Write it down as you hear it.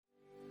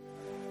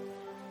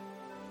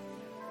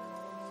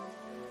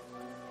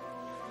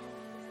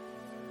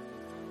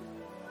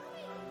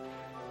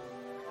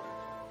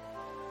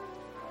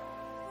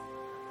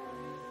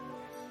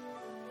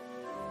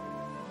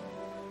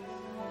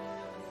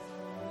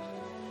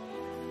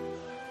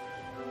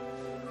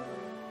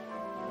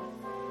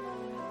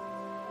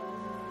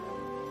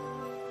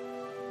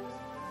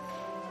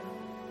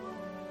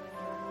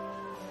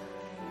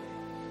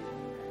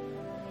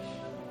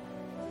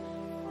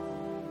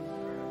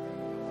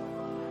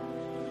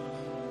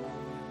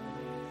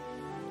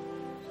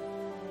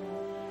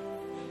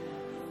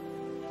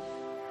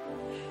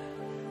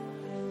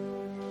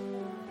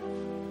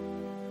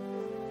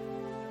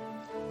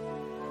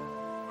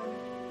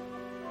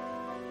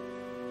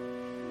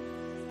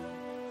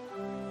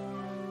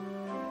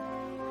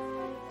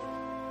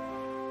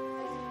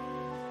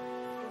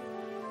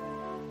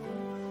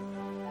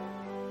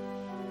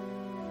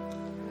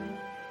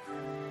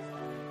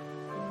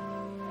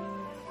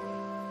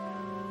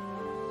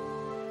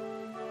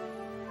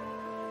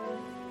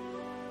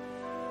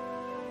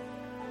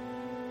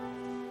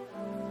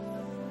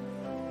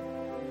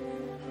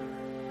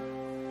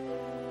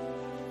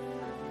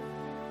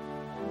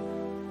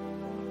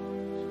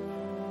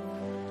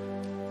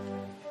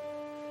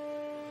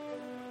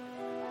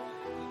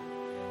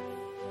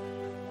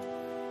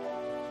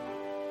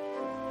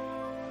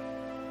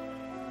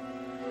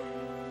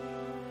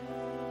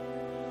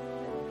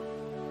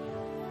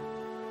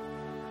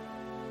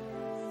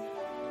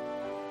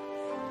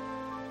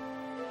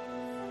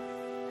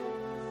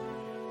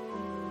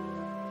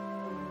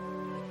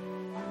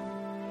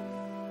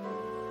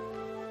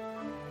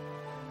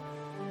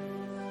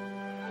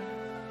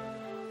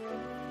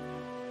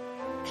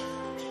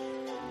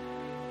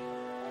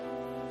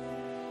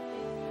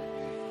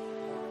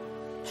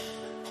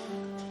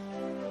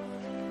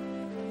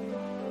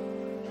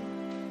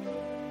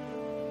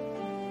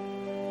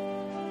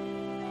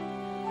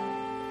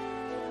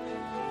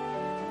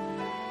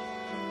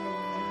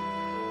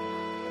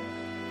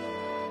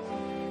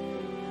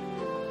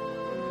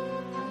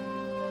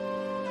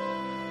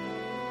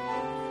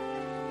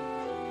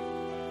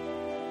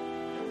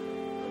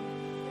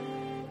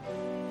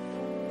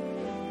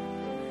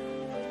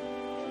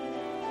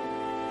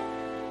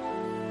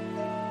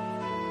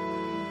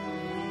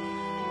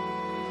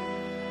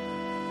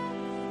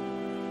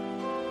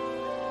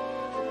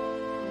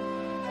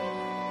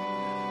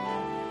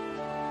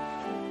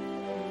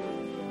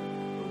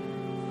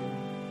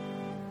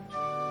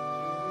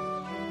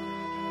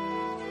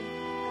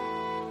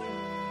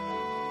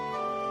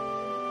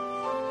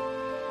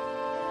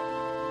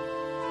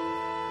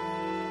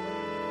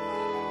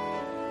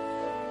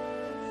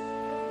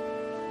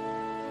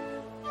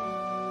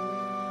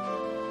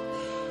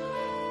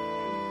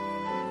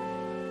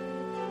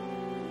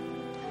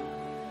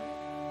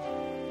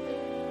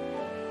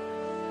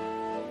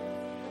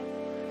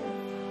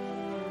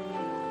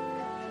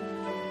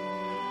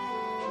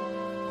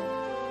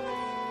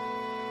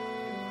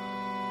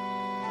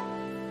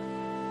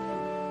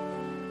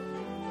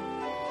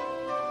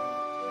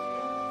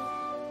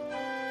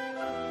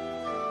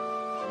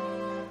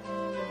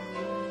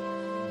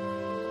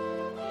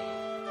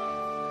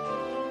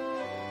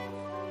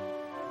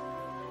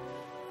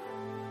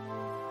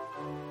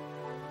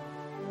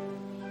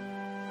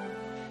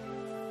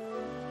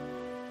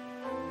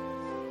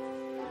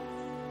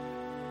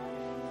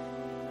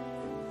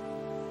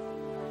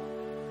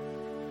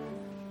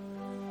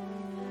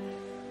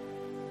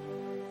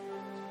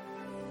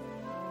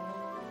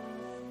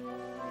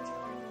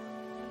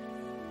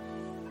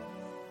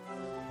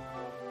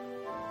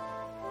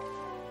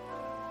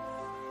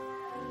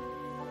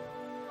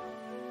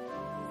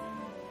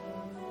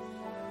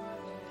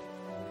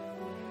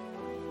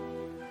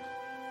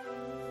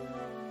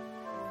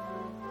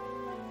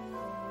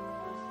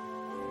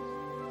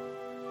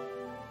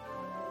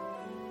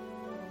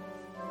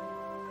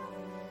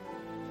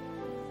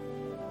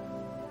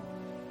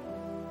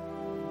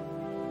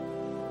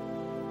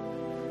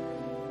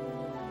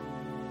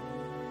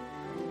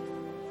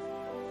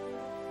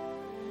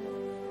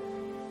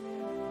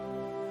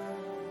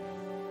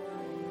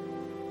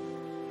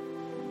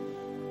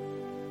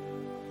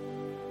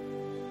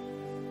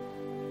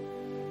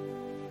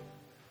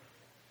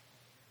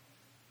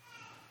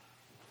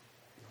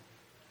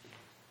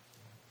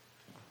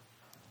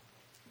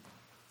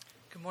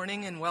Good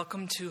morning and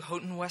welcome to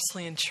Houghton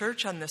Wesleyan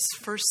Church on this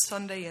first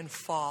Sunday in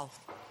fall.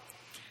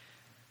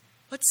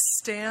 Let's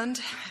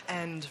stand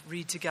and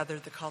read together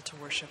the call to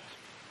worship.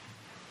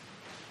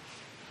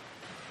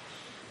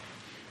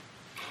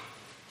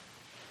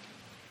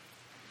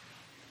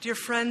 Dear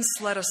friends,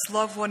 let us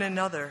love one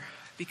another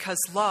because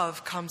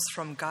love comes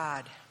from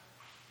God.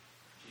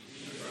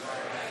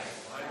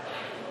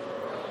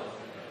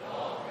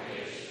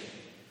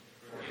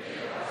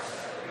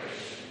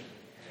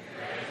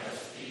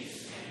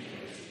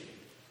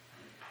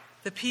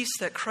 The peace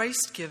that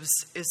Christ gives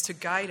is to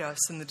guide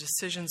us in the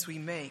decisions we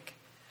make,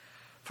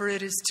 for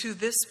it is to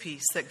this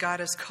peace that God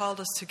has called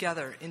us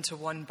together into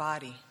one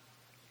body.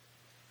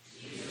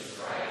 Jesus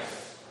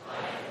Christ,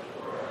 light of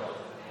the world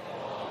and of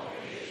all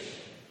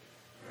creation,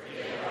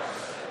 forgive our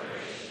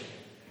separation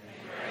and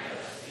grant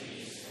us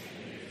peace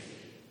and unity.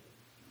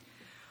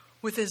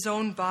 With his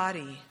own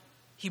body,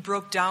 he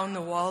broke down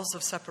the walls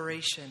of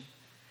separation.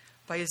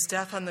 By his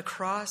death on the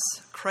cross,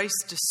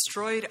 Christ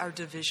destroyed our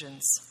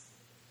divisions.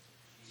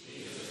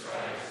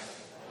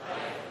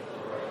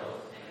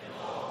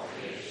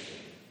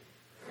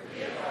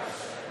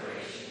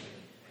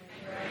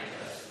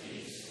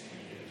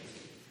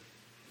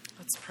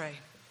 Let's pray.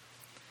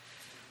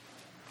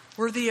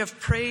 Worthy of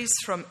praise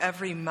from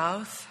every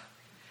mouth,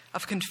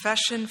 of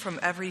confession from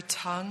every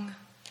tongue,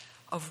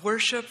 of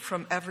worship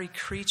from every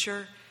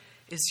creature,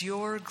 is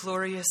your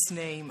glorious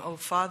name, O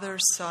Father,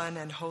 Son,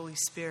 and Holy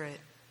Spirit.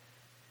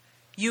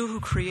 You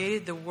who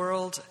created the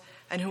world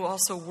and who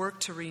also work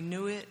to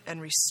renew it and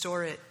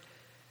restore it,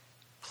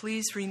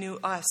 please renew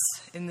us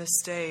in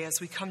this day as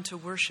we come to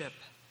worship,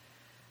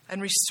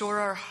 and restore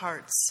our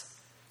hearts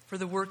for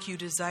the work you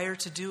desire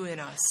to do in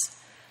us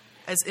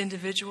as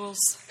individuals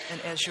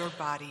and as your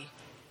body.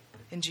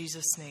 In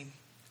Jesus' name,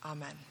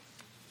 amen.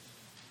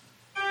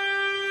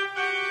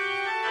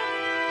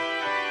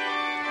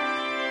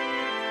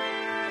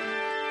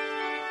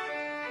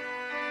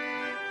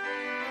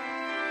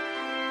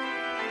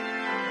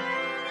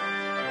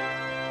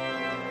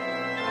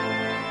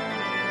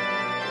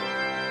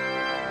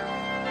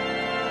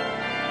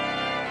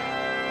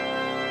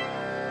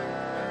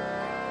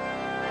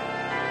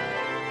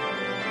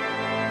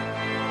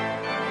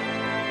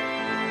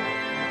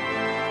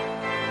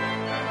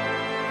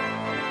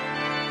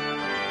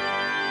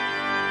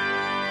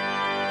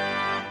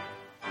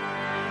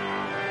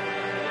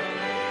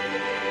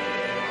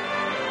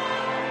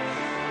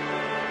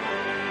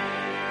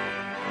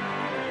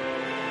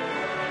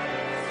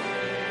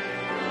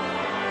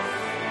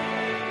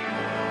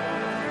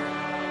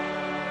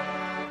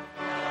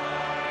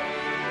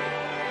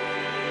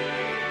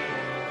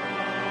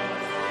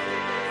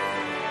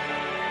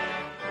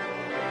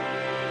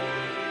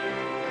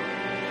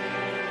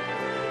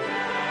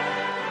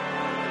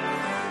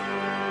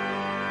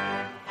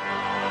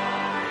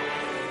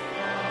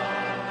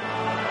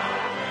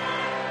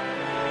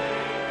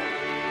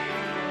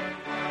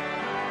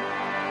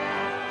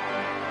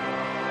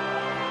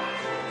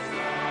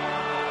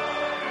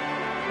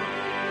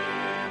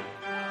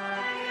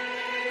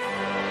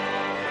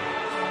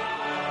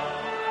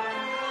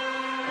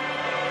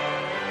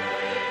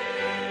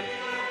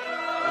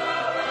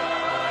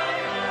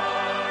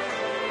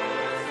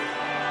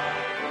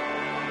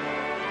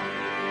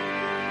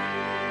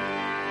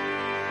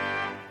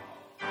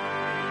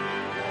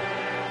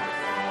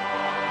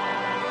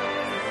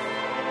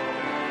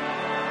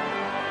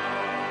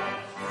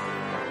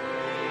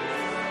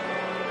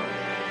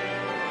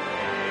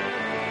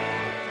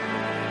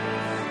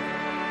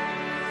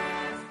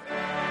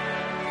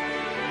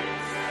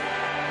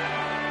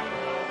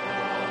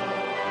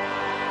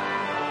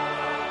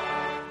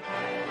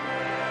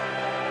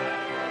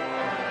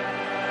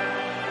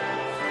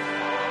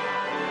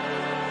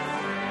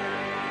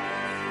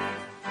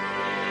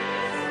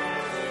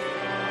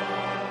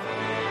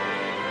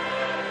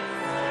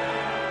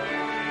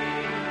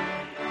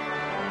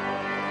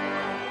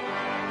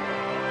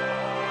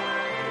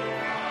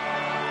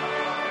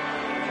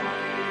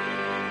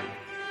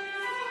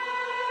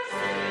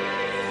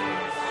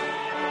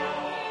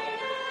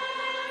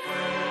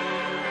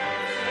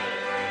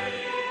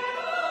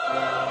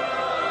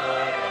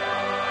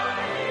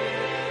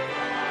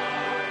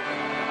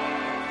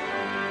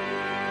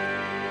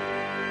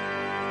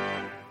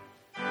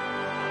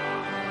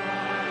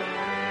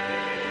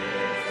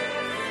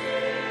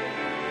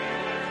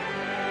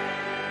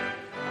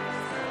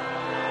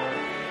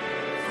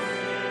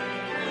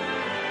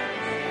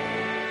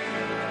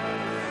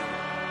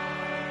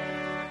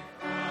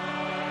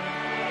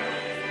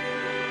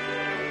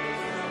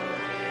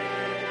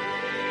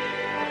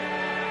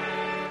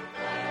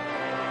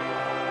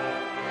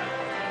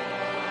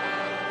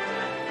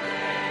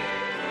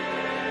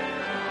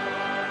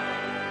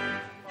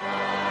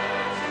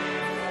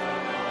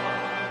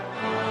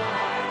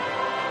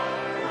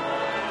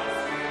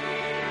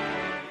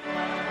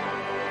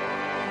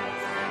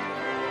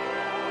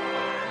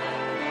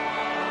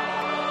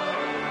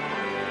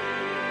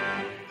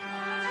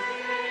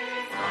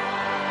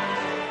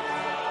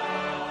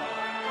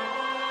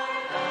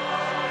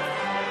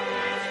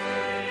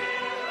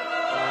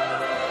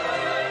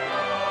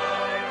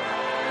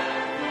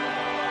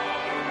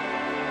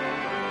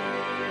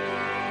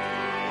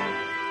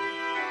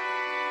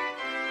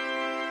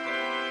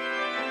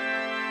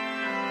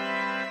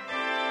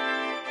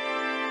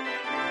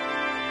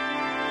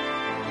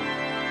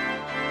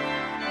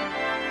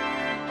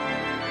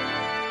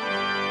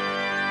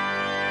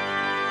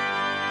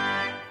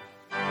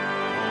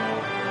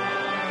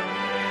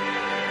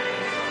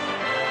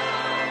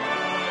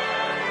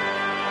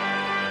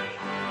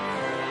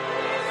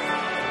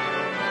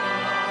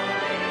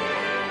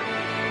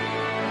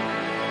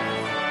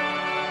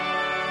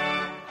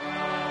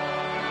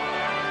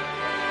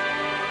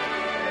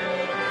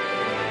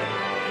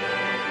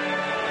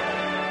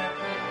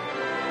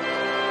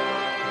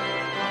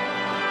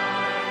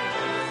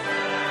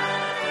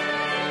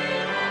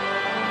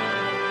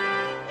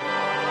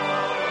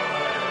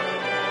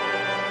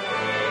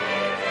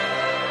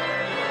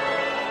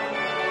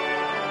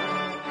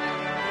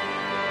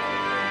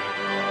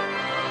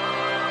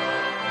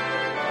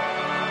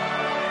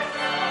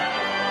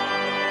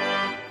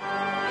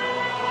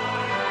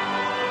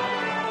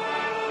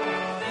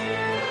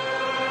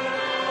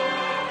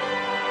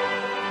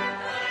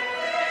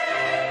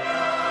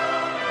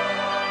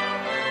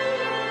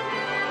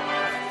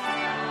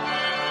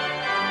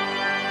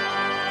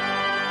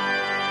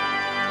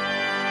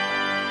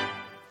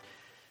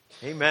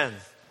 Amen.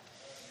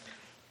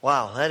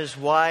 Wow, that is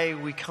why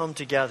we come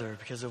together,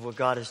 because of what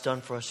God has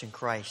done for us in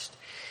Christ.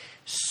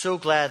 So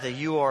glad that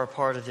you are a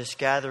part of this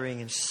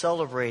gathering and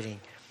celebrating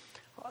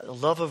the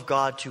love of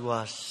God to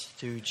us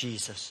through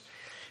Jesus.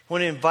 I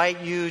want to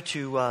invite you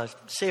to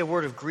say a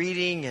word of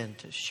greeting and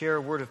to share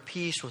a word of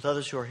peace with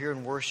others who are here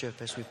in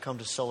worship as we've come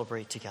to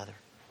celebrate together.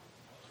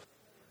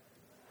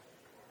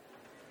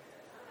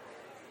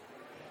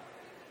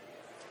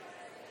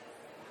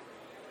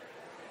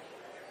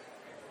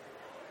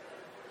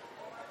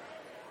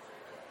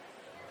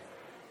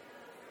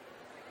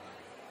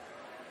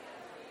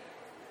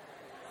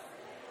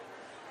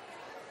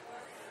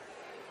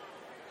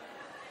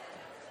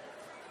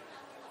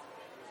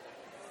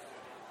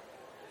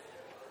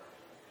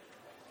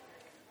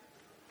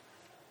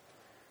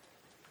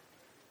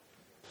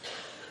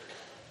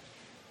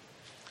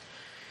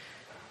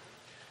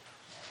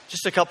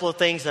 Just a couple of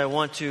things I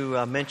want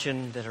to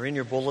mention that are in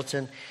your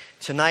bulletin.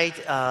 Tonight,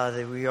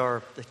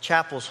 the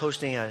chapel is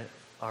hosting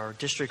our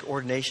district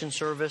ordination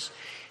service.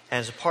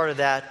 And as a part of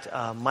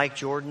that, Mike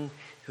Jordan,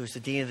 who's the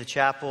dean of the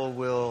chapel,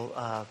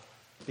 will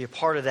be a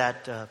part of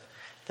that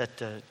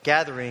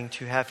gathering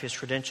to have his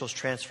credentials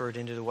transferred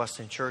into the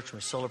Wesleyan Church.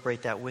 We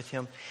celebrate that with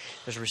him.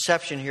 There's a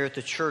reception here at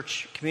the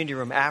church community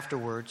room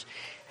afterwards.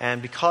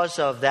 And because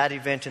of that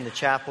event in the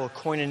chapel,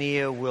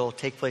 Koinonia will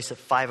take place at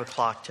 5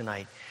 o'clock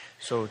tonight.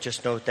 So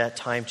just note that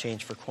time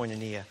change for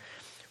Koinonia.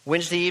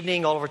 Wednesday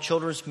evening, all of our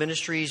children's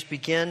ministries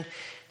begin.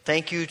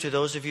 Thank you to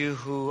those of you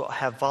who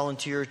have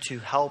volunteered to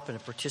help and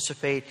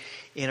participate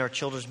in our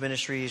children's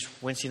ministries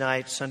Wednesday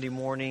night, Sunday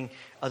morning,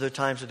 other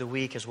times of the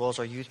week, as well as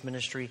our youth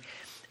ministry.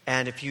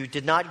 And if you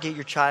did not get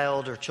your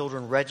child or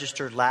children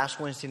registered last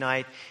Wednesday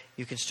night,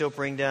 you can still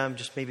bring them.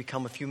 Just maybe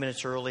come a few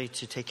minutes early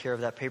to take care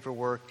of that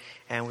paperwork.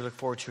 And we look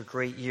forward to a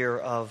great year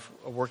of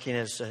working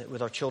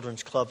with our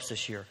children's clubs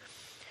this year.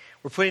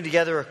 We're putting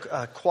together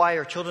a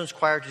choir, children's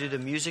choir, to do the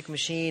music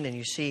machine, and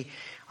you see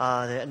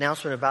the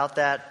announcement about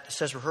that. It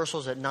says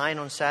rehearsals at 9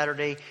 on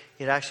Saturday.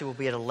 It actually will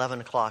be at 11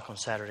 o'clock on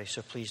Saturday,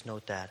 so please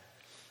note that.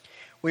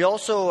 We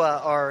also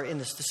are in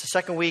this is the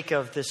second week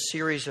of this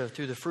series of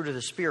Through the Fruit of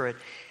the Spirit,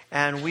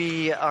 and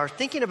we are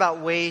thinking about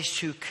ways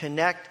to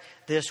connect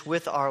this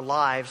with our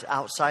lives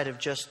outside of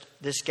just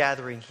this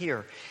gathering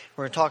here.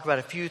 We're going to talk about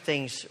a few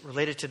things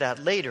related to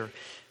that later,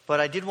 but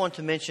I did want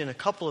to mention a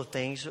couple of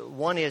things.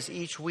 One is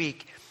each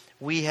week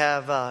we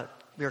are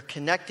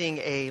connecting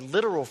a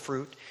literal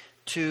fruit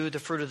to the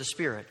fruit of the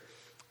Spirit.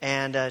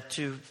 And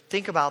to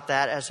think about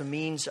that as a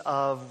means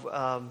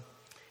of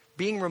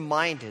being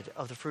reminded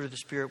of the fruit of the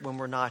Spirit when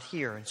we're not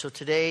here. And so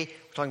today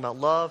we're talking about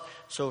love,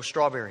 so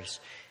strawberries.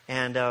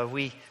 And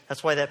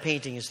that's why that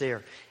painting is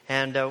there.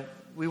 And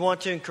we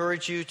want to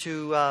encourage you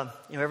to,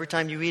 every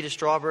time you eat a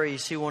strawberry, you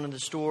see one in the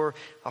store,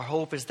 our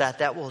hope is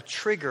that will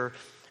trigger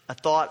a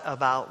thought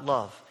about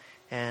love.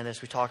 And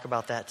as we talk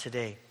about that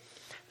today.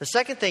 The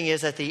second thing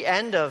is, at the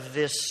end of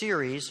this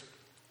series,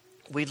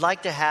 we'd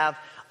like to have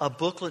a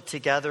booklet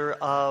together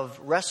of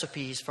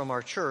recipes from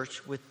our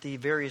church with the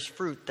various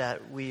fruit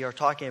that we are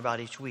talking about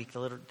each week,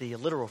 the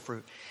literal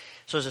fruit.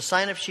 So there's a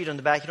sign-up sheet on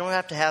the back. You don't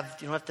have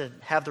to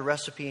have the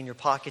recipe in your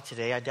pocket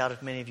today. I doubt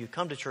if many of you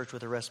come to church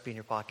with a recipe in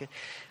your pocket.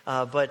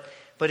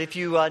 But if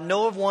you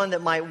know of one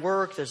that might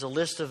work, there's a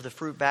list of the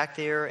fruit back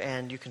there,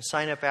 and you can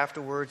sign up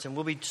afterwards. And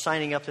we'll be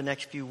signing up the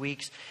next few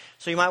weeks.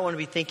 So you might want to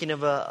be thinking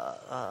of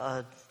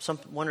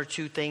one or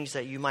two things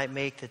that you might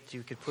make that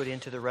you could put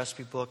into the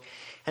recipe book.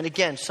 And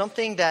again,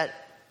 something that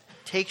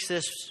takes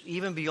this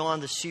even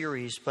beyond the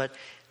series, but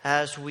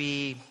as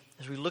we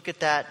look at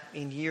that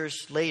in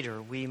years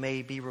later, we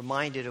may be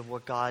reminded of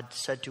what God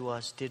said to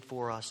us, did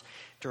for us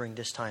during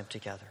this time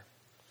together.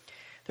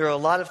 There are a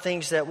lot of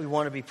things that we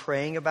want to be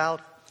praying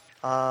about.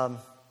 I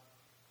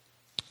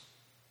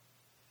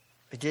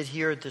did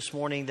hear this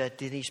morning that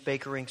Denise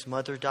Bakering's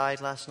mother died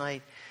last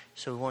night.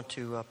 So we want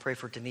to pray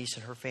for Denise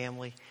and her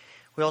family.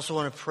 We also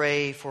want to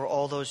pray for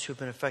all those who have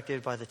been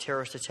affected by the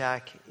terrorist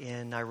attack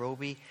in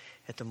Nairobi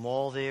at the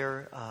mall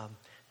there.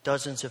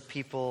 Dozens of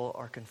people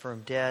are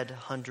confirmed dead.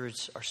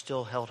 Hundreds are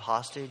still held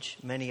hostage.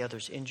 Many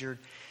others injured.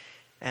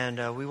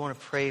 And we want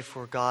to pray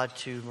for God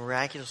to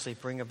miraculously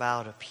bring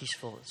about a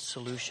peaceful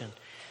solution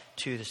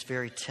to this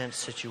very tense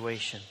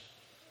situation.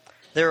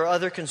 There are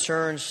other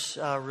concerns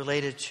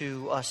related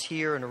to us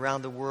here and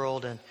around the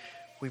world, and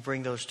we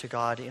bring those to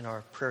God in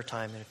our prayer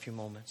time in a few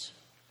moments.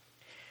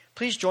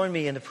 Please join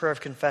me in the prayer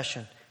of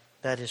confession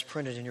that is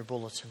printed in your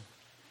bulletin.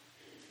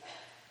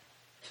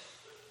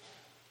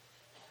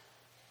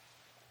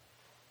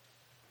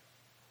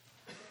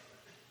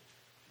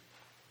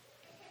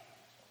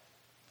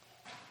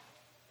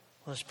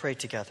 Let's pray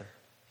together.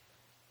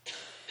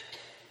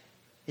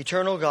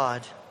 Eternal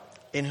God,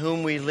 in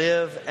whom we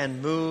live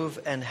and move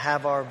and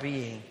have our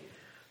being,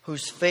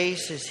 whose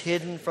face is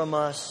hidden from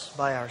us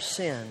by our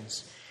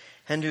sins,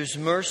 and whose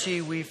mercy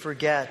we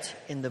forget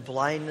in the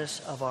blindness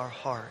of our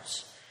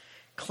hearts.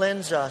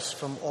 Cleanse us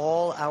from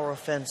all our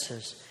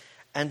offenses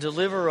and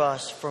deliver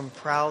us from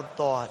proud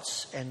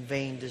thoughts and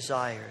vain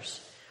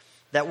desires,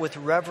 that with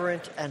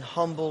reverent and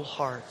humble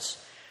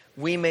hearts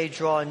we may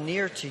draw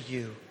near to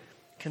you,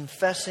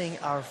 confessing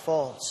our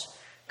faults,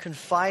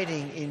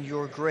 confiding in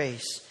your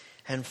grace,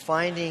 and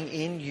finding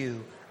in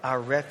you our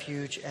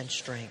refuge and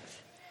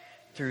strength.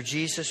 Through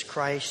Jesus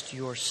Christ,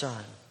 your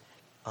Son.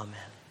 Amen.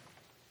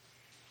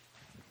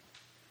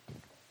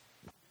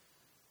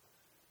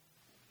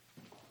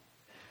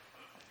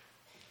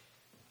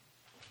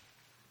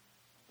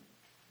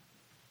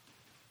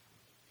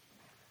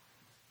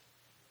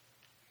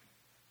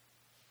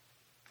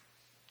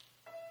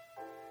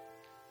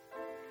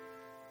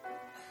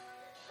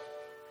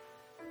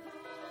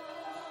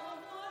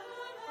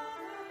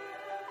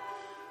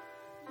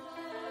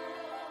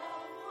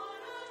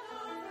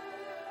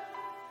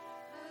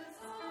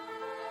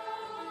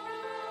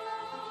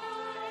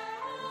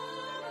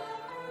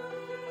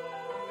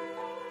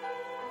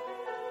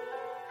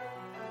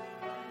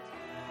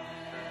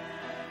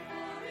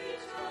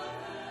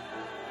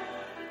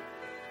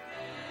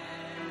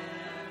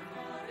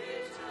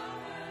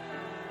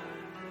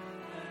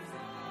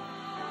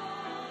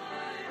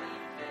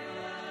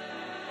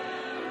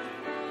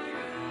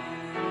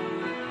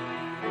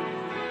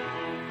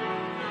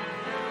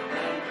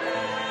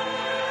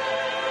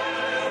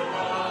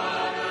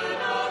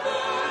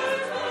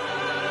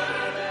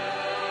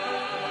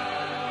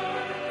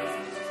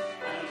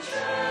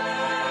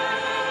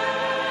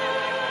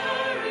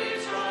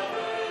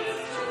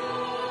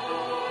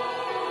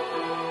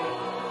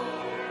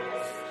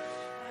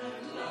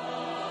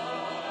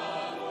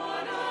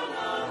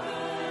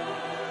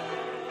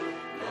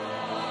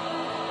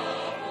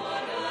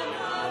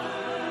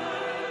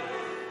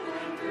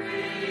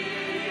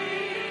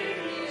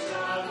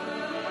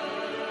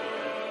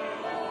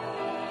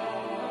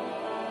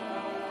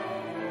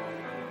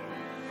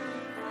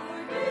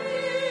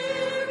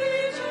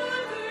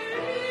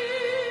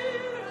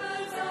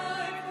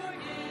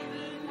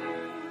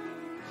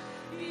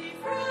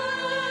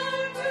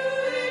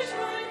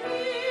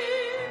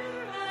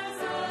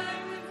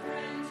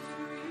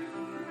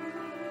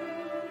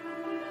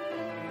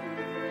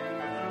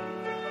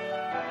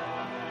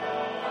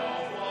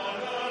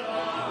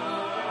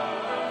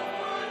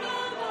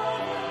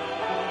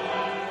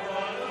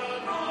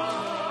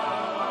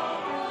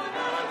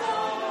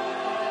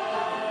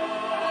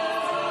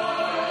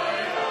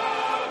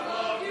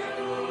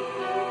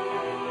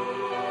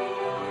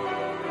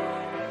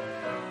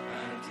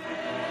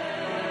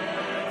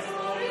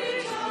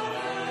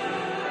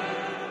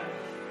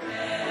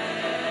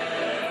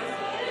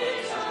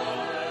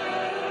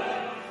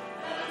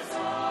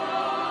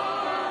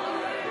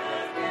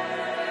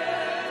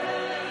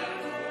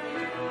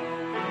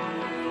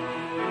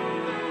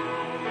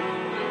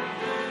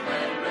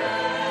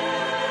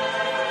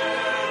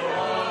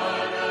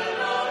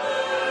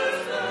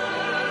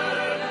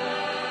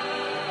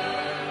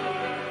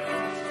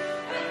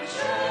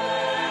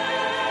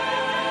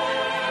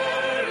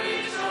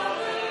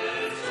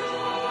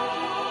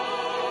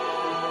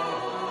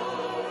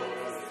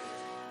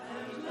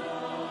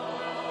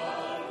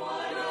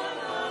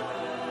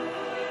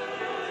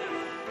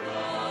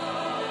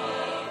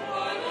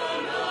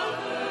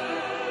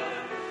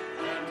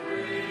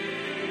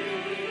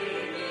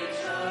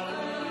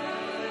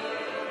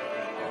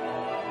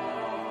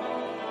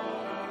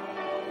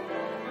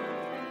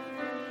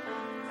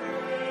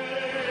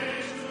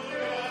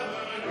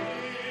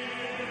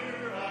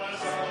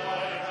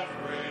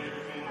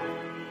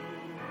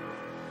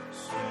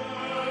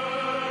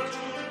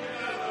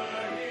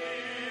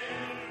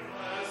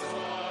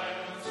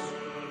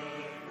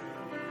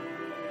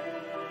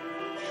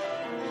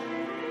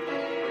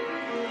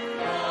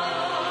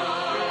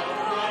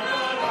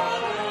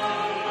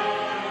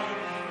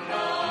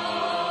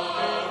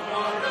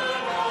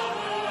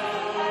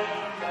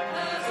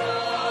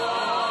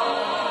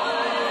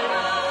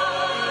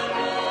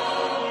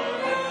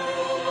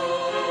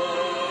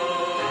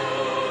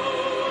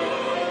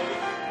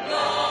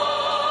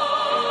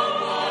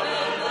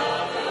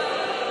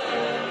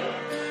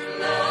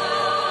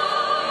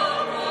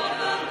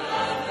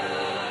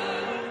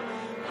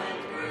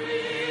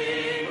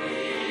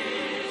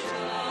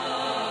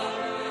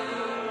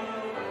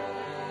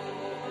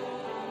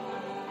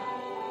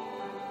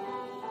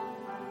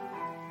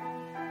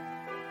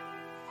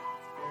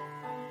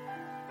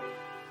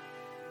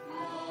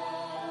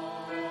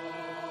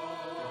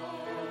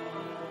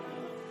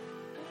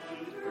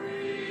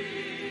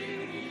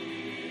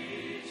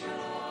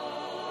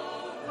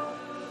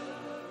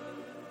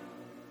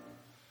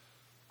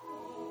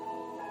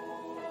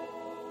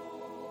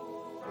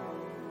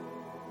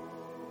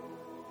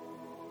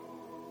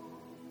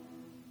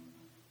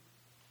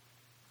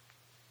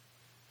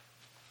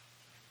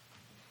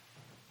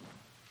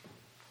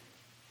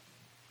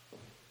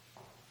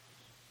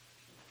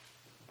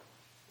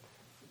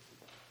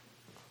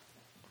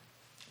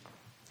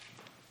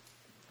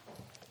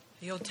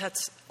 The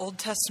Old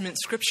Testament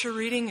scripture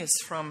reading is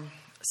from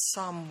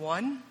Psalm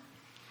 1,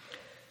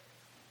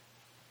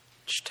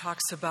 which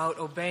talks about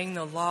obeying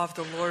the law of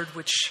the Lord,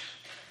 which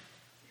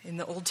in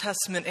the Old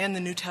Testament and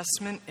the New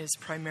Testament is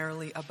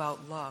primarily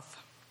about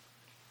love.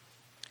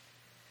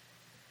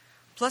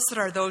 Blessed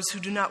are those who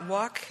do not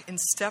walk in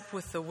step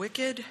with the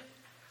wicked,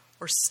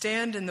 or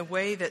stand in the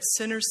way that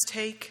sinners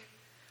take,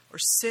 or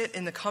sit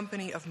in the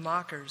company of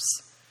mockers,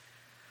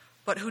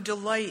 but who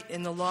delight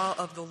in the law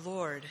of the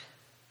Lord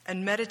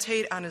and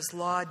meditate on his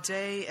law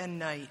day and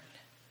night.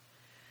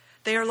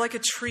 They are like a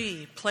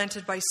tree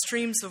planted by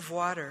streams of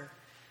water,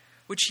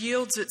 which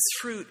yields its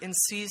fruit in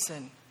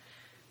season,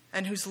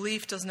 and whose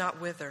leaf does not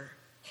wither.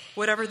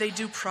 Whatever they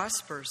do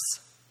prospers.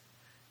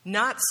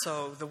 Not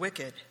so the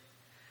wicked.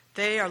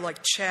 They are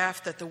like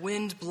chaff that the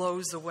wind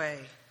blows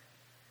away.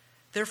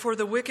 Therefore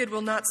the wicked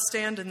will not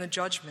stand in the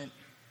judgment,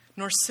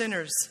 nor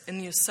sinners in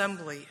the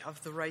assembly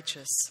of the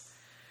righteous.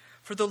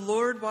 For the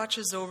Lord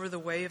watches over the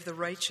way of the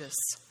righteous,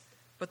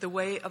 but the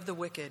way of the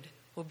wicked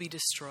will be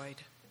destroyed.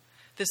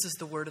 This is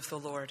the word of the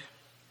Lord.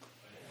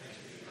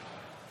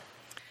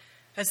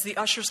 As the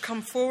ushers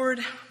come forward,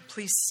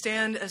 please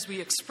stand as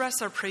we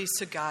express our praise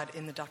to God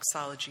in the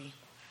doxology.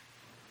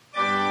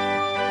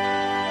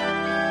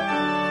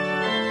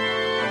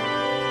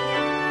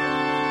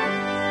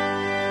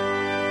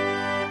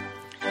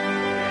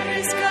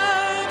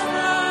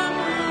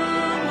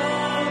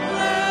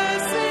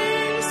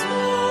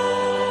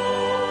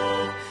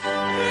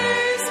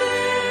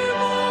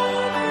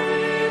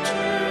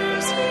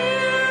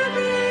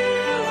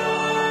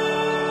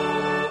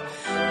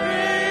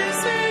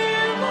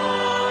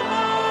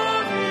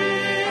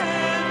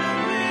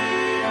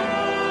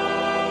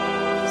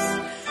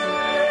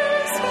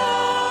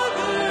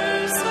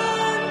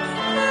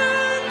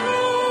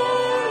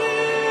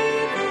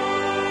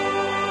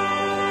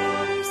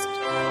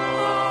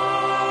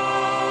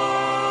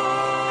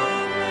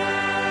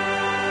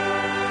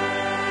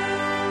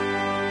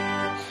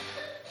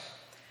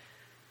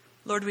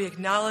 Lord, we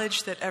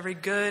acknowledge that every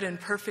good and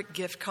perfect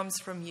gift comes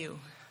from you.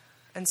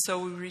 And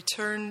so we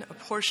return a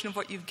portion of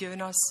what you've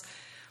given us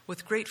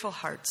with grateful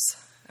hearts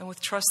and with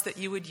trust that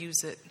you would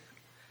use it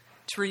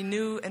to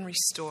renew and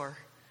restore,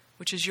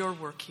 which is your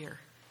work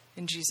here.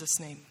 In Jesus'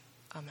 name,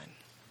 amen.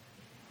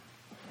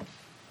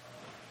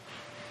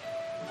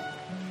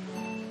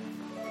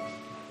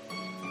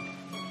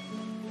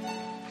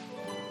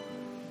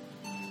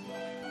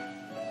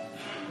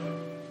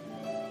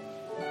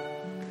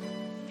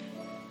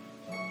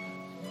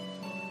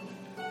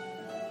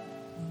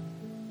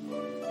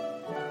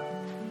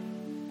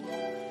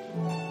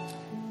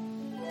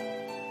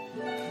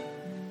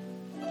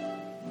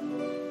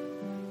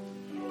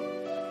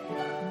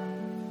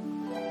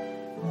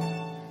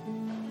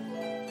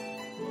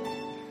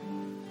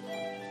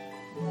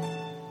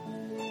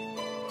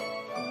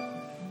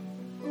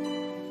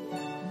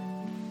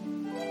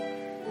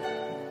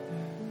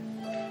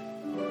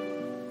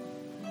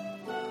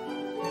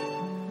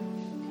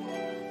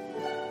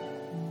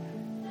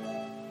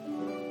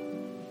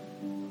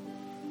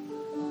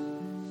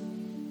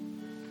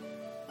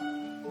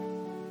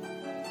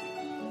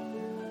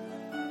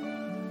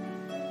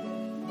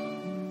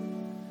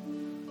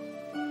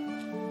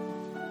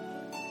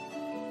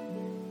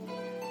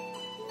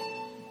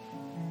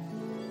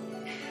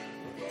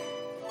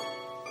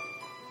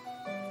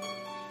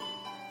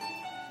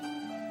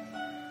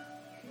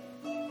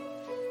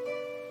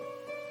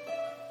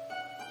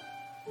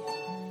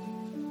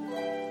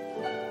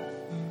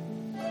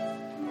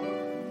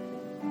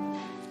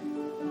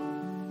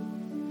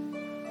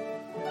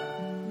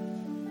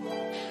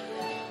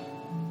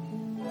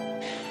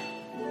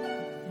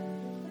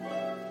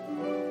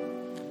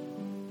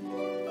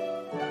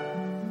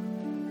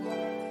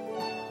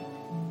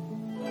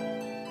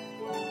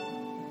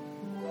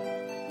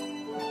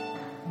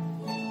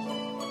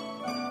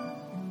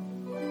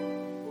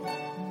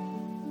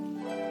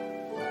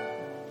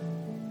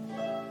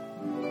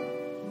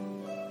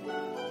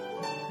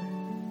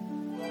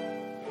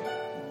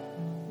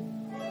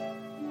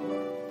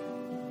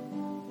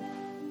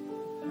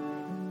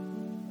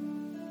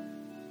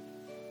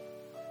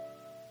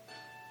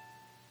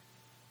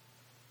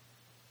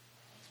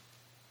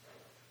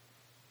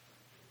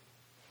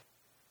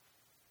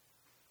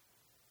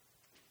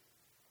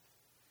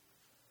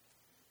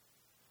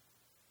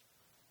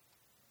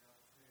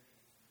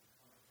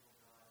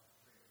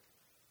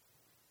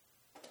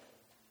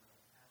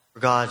 For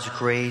God's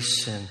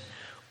grace and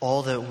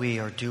all that we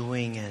are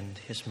doing and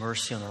his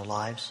mercy on our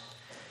lives,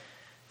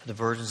 for the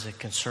burdens and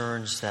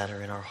concerns that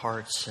are in our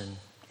hearts and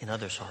in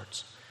others'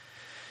 hearts.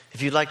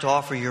 If you'd like to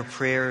offer your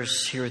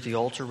prayers here at the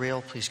altar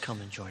rail, please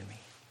come and join me.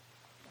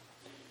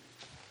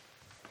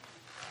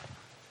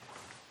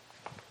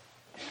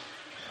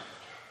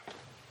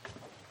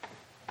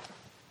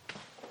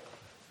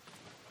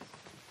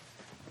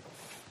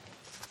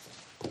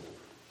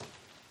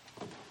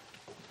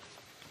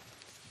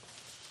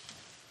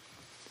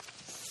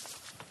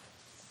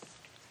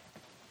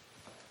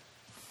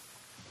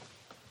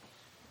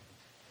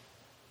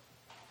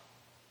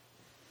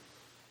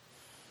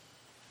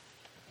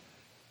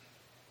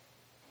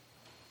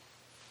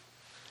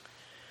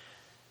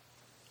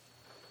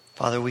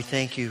 Father, we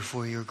thank you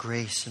for your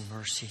grace and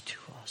mercy to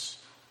us.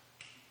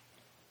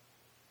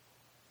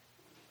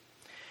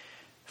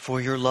 For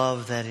your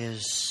love that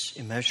is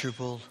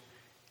immeasurable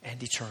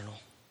and eternal.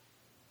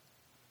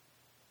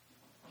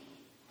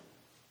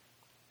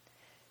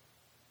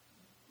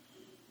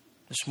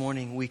 This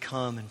morning we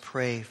come and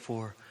pray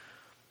for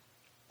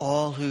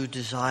all who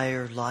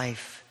desire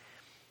life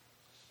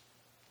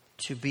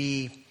to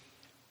be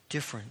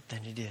different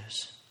than it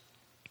is.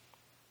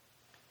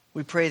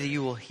 We pray that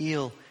you will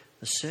heal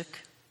the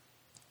sick,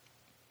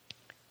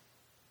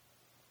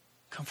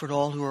 comfort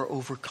all who are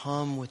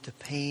overcome with the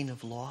pain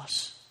of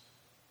loss.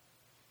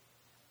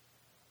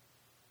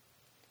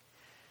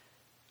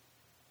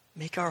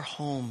 Make our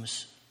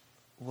homes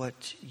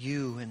what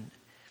you and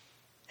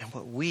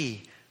what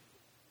we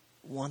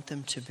want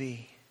them to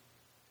be.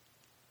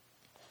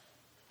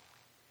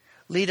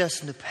 Lead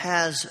us in the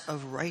paths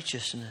of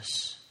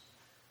righteousness.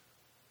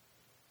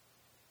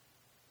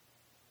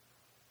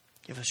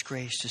 Give us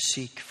grace to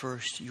seek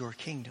first your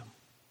kingdom.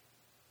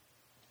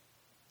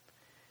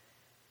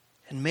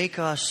 And make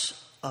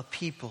us a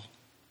people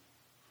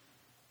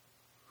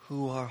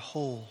who are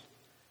whole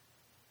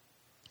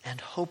and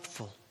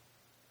hopeful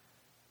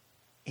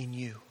in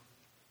you.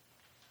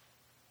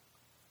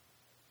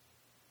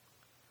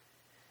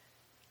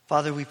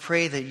 Father, we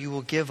pray that you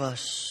will give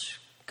us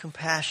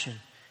compassion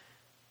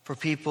for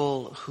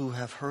people who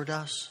have hurt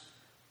us,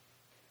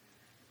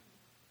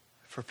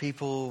 for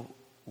people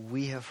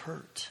we have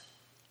hurt.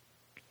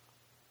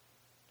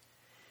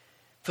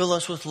 Fill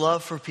us with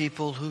love for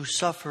people who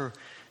suffer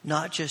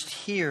not just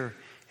here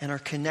and are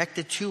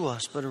connected to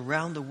us, but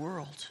around the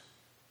world.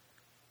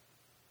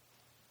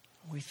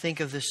 We think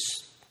of this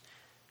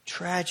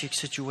tragic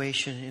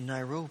situation in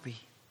Nairobi.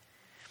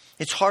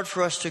 It's hard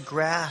for us to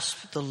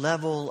grasp the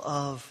level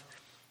of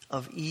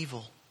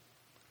evil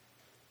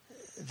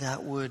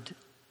that would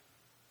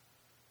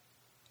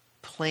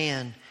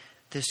plan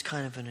this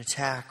kind of an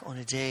attack on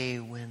a day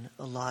when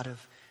a lot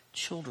of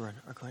children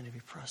are going to be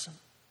present.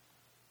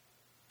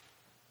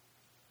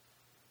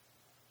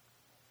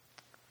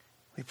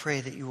 We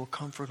pray that you will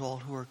comfort all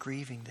who are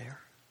grieving there.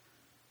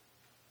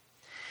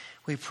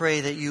 We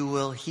pray that you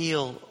will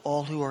heal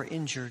all who are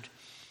injured.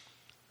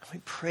 We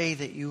pray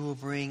that you will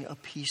bring a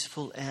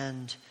peaceful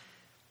end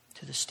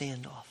to the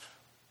standoff.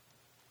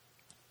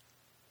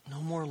 No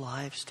more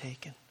lives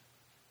taken.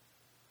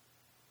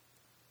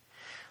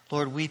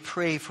 Lord, we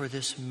pray for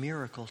this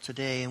miracle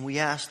today, and we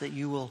ask that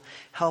you will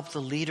help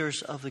the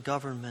leaders of the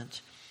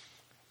government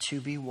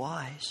to be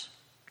wise.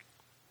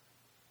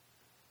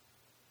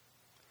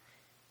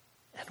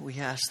 And we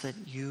ask that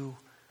you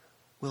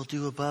will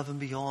do above and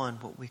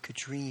beyond what we could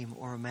dream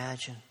or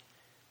imagine.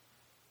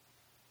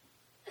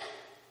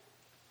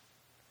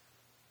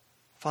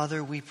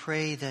 Father, we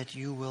pray that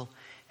you will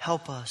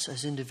help us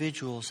as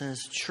individuals and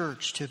as a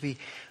church to be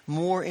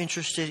more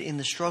interested in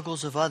the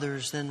struggles of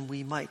others than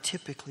we might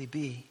typically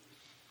be.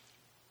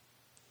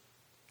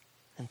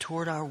 And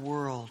toward our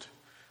world,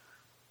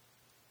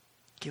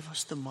 give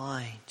us the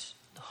mind,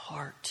 the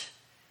heart,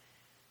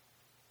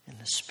 and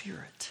the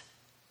spirit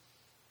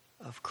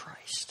of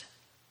Christ.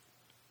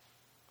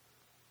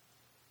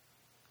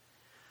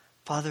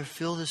 Father,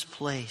 fill this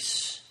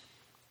place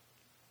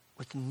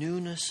with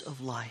newness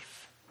of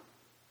life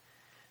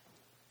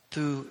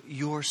through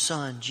your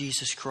Son,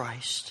 Jesus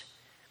Christ,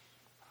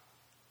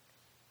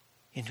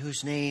 in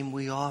whose name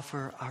we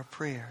offer our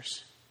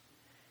prayers,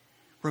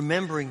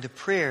 remembering the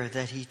prayer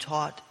that he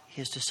taught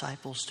his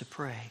disciples to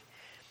pray.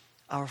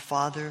 Our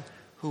Father,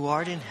 who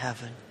art in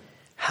heaven,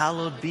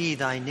 hallowed be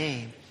thy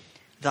name.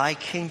 Thy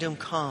kingdom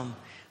come,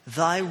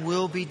 thy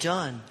will be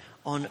done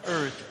on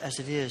earth as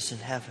it is in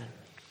heaven.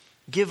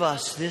 Give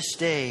us this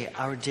day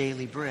our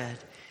daily bread,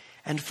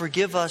 and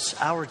forgive us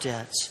our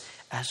debts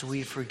as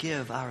we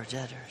forgive our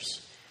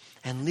debtors.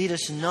 And lead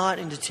us not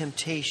into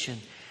temptation,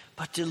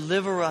 but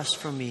deliver us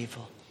from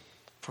evil.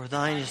 For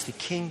thine is the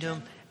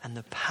kingdom and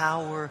the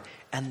power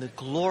and the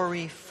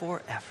glory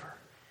forever.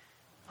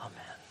 Amen.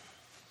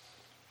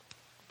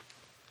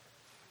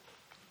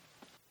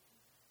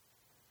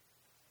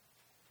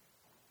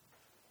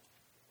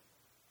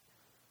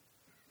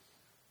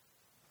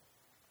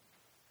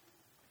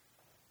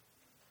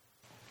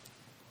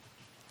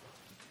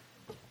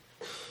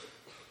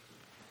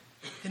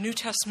 The New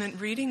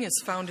Testament reading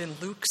is found in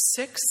Luke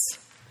 6.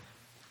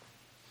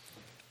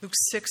 Luke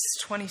 6,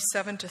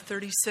 27 to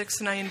 36.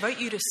 And I invite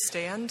you to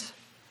stand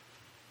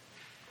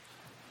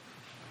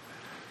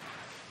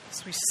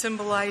as we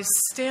symbolize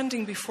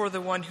standing before the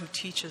one who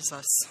teaches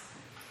us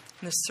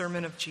in the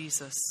sermon of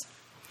Jesus.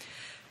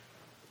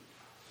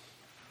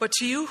 But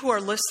to you who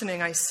are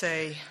listening, I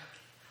say,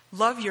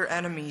 love your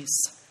enemies.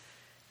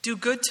 Do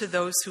good to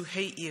those who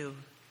hate you.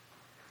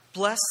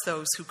 Bless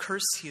those who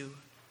curse you.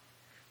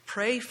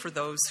 Pray for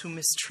those who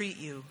mistreat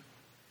you.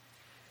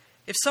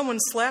 If someone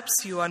slaps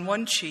you on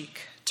one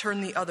cheek,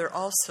 turn the other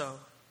also.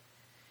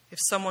 If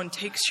someone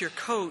takes your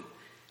coat,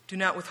 do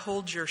not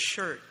withhold your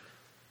shirt.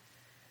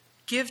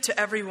 Give to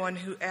everyone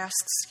who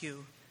asks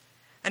you.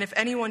 And if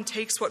anyone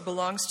takes what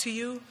belongs to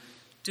you,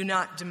 do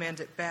not demand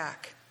it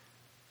back.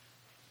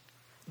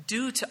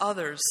 Do to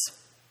others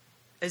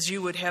as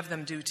you would have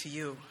them do to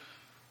you.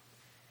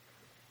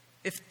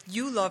 If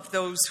you love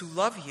those who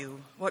love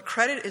you, what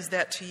credit is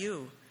that to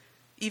you?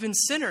 Even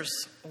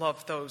sinners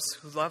love those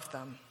who love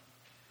them.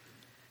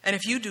 And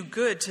if you do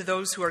good to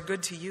those who are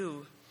good to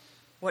you,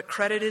 what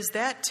credit is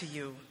that to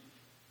you?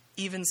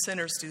 Even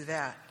sinners do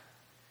that.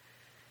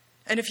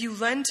 And if you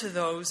lend to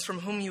those from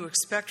whom you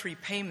expect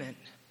repayment,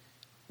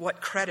 what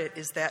credit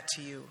is that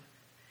to you?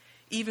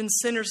 Even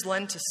sinners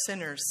lend to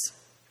sinners,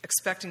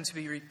 expecting to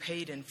be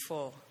repaid in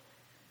full.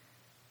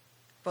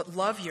 But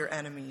love your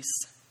enemies,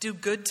 do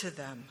good to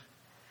them,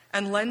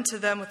 and lend to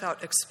them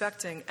without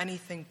expecting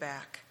anything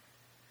back.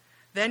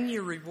 Then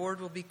your reward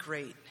will be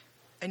great,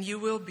 and you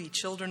will be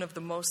children of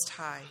the Most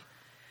High,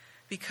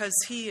 because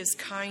He is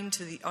kind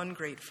to the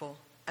ungrateful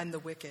and the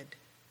wicked.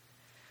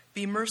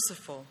 Be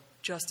merciful,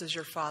 just as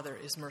your Father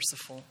is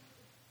merciful.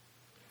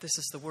 This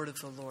is the word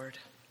of the Lord.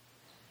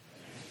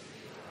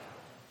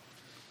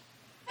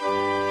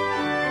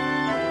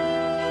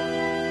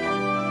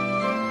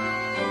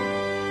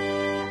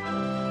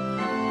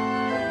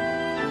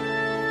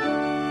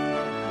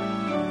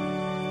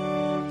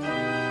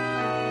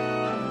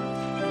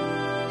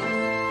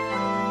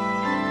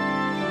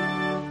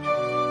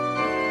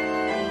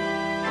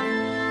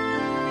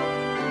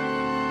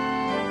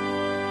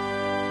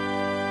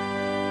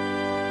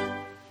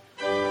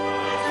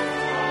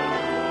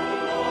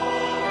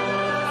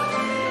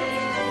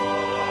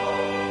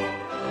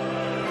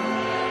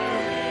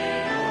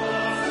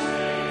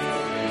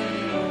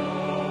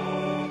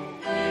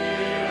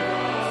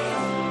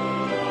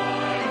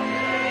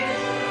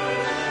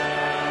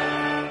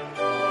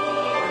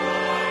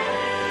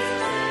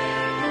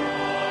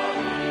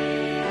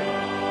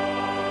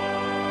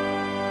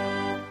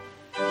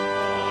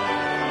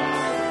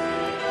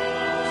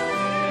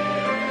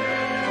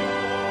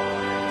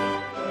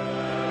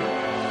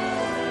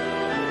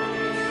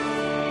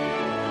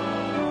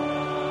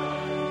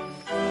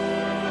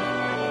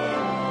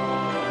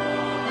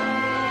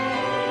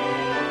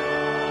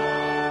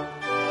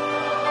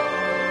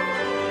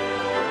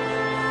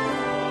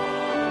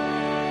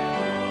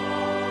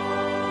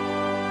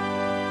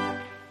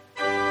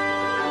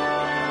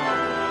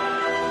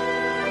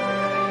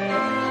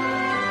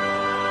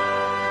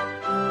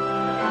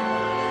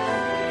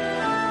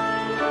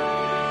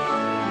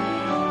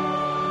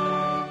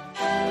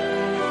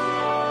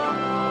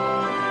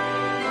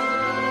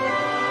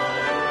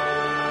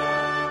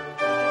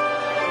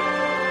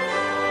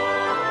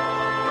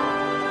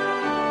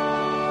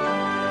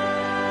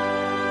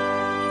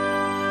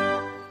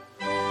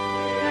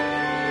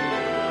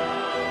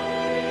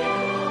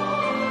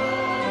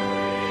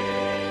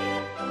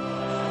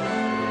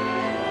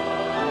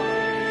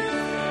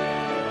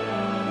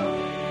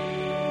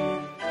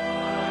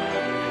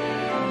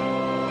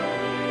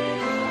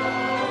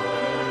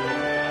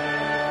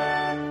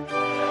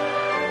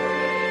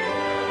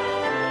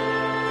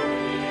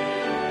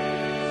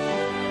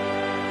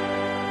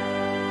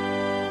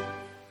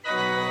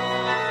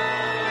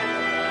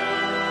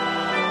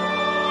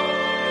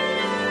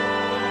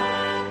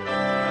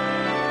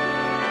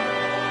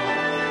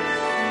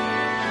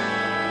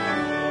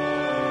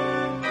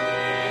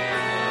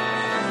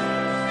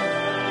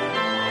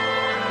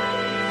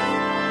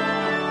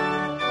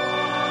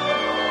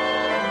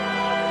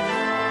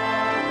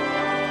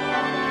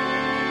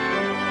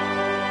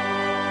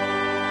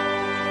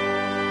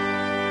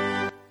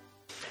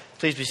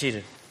 Please be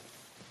seated.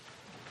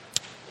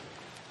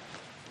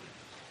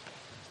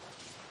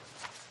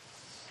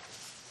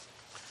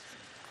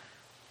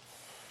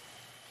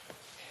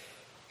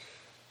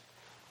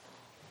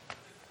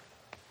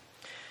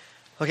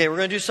 Okay, we're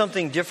going to do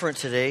something different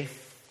today,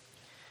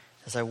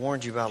 as I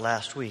warned you about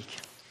last week.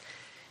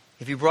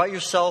 If you brought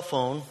your cell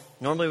phone,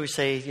 normally we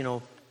say,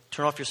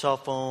 turn off your cell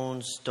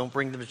phones, don't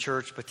bring them to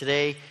church. But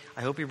today,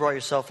 I hope you brought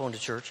your cell phone to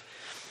church.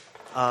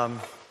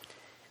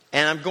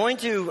 And I'm going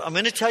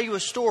to tell you a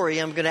story.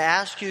 I'm going to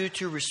ask you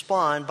to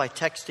respond by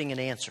texting an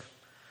answer.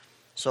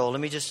 So let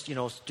me just,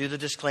 do the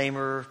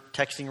disclaimer,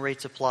 texting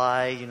rates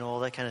apply, all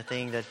that kind of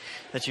thing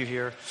that you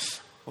hear,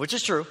 which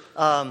is true.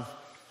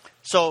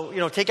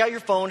 So, take out your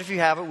phone if you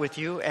have it with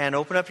you and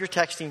open up your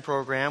texting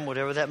program,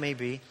 whatever that may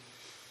be,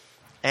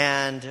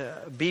 and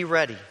be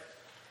ready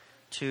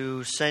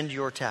to send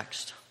your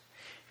text.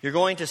 You're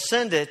going to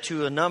send it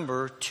to a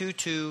number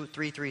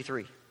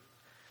 22333.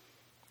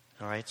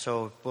 All right,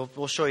 so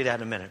we'll show you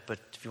that in a minute, but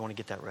if you want to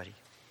get that ready.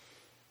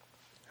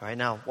 All right,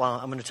 now,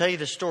 I'm going to tell you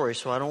the story,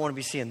 so I don't want to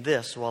be seeing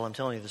this while I'm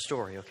telling you the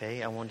story,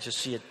 okay? I want to just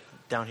see it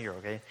down here,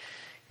 okay?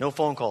 No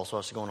phone calls,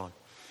 what's going on.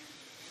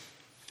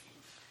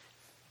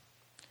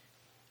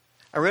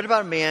 I read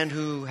about a man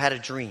who had a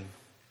dream.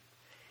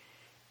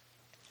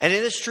 And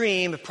in this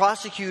dream, the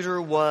prosecutor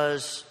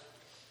was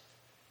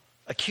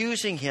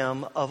accusing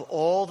him of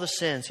all the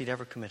sins he'd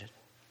ever committed.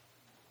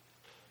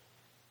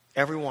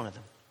 Every one of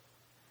them.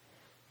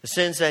 The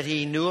sins that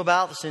he knew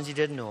about, the sins he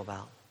didn't know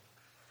about.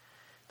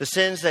 The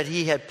sins that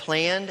he had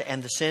planned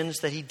and the sins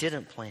that he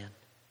didn't plan.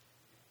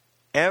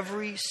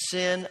 Every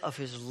sin of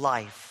his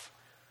life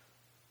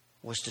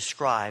was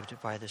described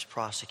by this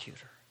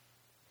prosecutor.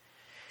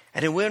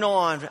 And it went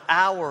on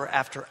hour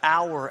after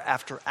hour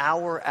after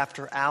hour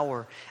after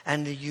hour.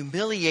 And the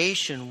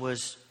humiliation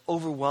was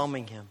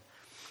overwhelming him.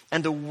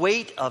 And the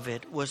weight of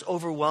it was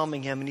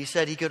overwhelming him. And he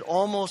said he could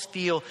almost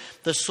feel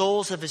the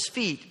soles of his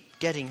feet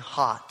getting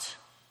hot.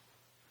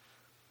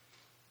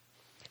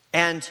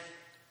 And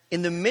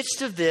in the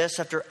midst of this,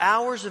 after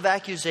hours of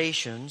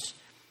accusations,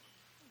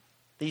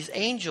 these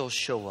angels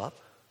show up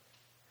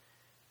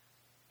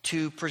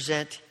to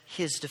present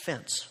his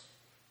defense.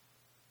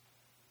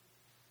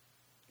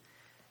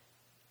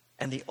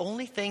 And the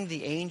only thing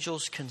the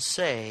angels can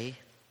say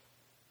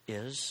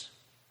is,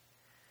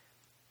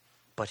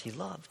 but he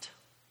loved.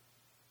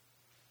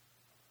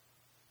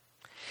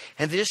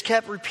 And they just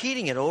kept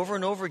repeating it over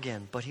and over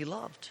again. But he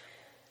loved.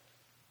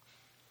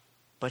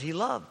 But he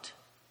loved.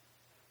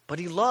 But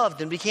he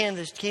loved. And became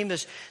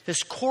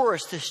this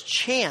chorus, this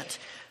chant.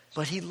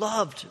 But he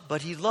loved.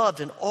 But he loved.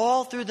 And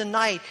all through the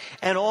night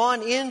and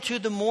on into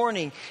the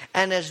morning.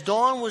 And as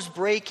dawn was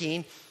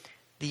breaking,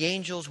 the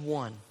angels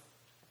won.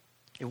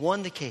 It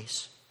won the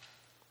case.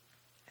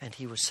 And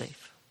he was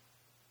safe.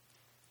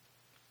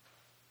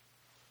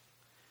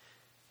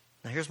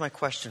 Now here's my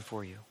question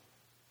for you.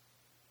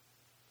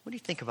 What do you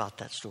think about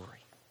that story?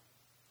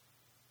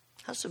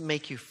 How does it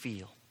make you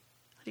feel?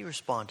 How do you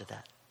respond to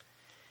that?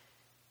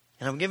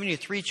 And I'm giving you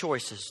three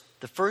choices.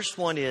 The first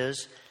one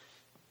is,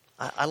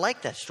 I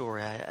like that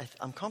story.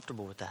 I'm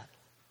comfortable with that.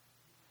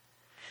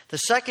 The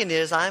second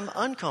is, I'm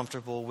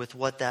uncomfortable with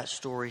what that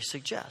story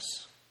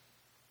suggests.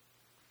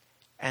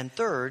 And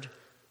third,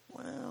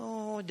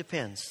 well, it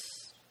depends.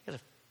 You've got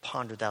to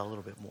ponder that a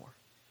little bit more.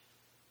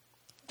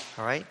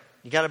 All right?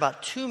 You got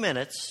about 2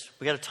 minutes.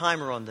 We got a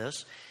timer on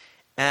this.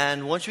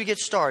 And once we get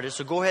started,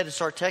 so go ahead and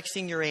start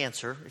texting your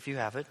answer, if you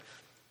have it,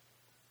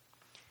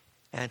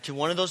 and to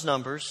one of those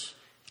numbers,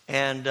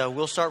 and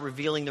we'll start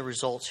revealing the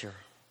results here.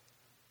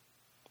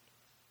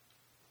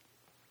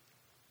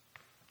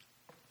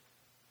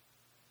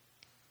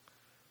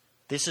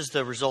 This is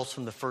the results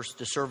from the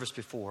service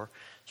before,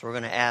 so we're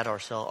going to add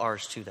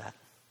ours to that.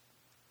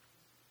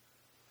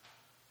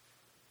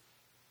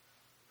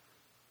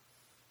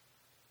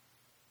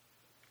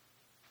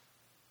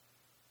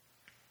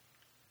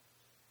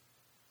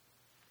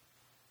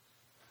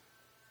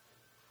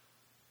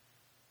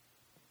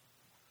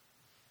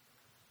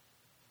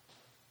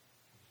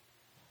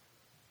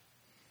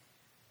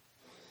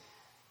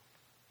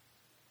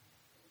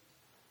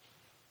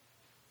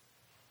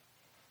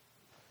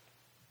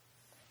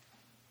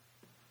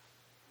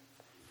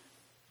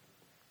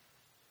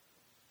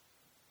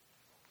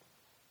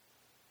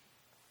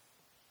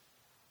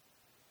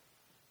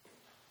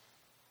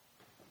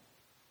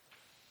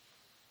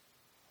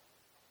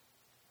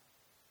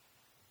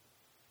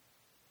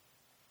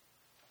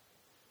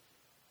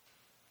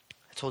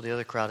 I told the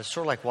other crowd, it's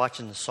sort of like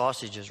watching the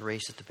sausages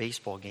race at the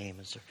baseball game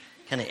as they're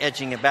kind of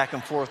edging it back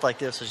and forth like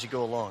this as you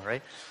go along,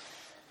 right?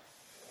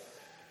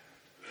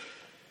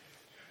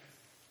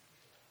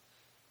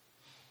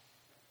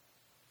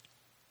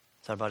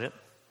 Is that about it?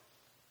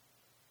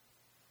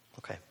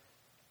 Okay.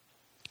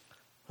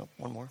 Oh,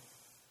 one more.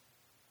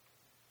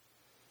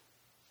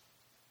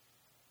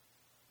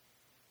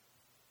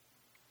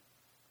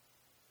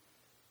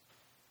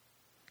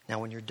 Now,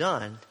 when you're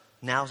done,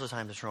 now's the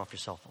time to turn off your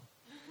cell phone.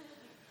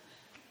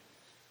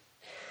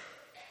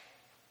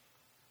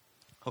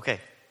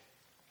 Okay.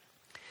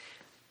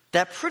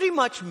 That pretty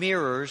much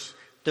mirrors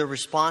the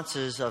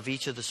responses of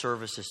each of the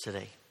services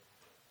today.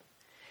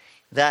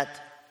 That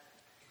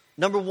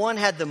number one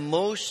had the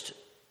most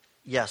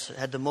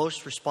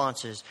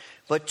responses,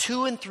 but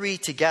 2 and 3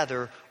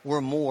 together were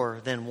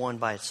more than 1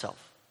 by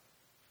itself.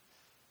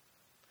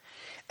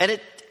 And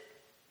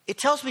it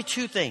tells me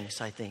two things,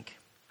 I think.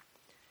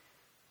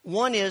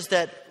 One is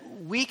that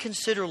we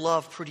consider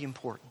love pretty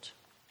important.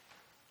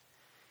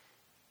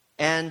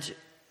 And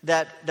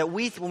that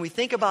when we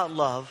think about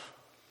love,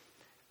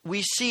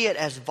 we see it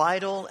as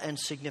vital and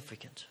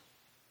significant.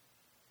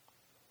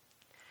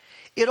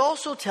 It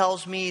also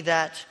tells me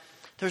that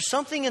there's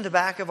something in the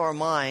back of our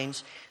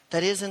minds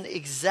that isn't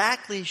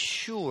exactly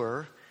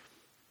sure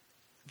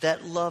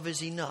that love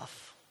is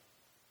enough.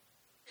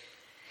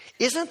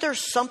 Isn't there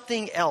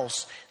something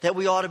else that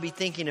we ought to be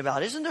thinking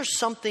about? Isn't there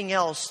something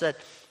else that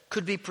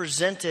could be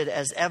presented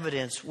as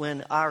evidence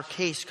when our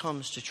case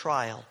comes to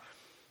trial?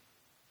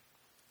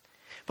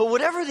 But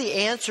whatever the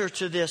answer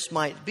to this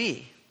might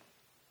be,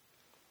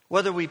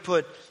 whether we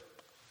put,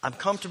 I'm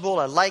comfortable,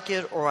 I like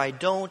it, or I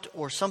don't,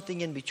 or something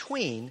in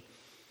between,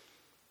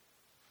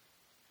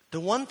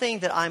 the one thing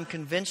that I'm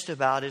convinced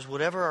about is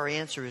whatever our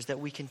answer is, that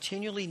we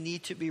continually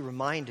need to be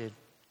reminded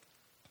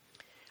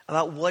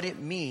about what it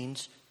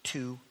means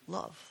to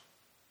love.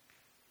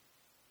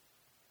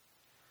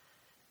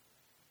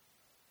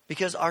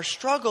 Because our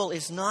struggle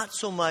is not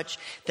so much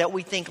that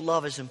we think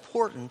love is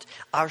important.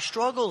 Our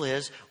struggle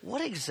is,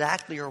 what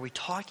exactly are we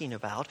talking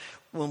about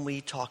when we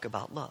talk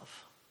about love?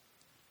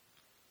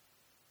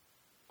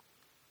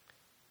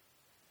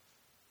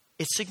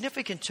 It's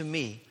significant to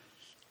me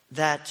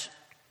that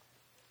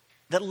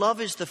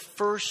love is the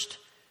first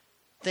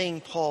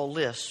thing Paul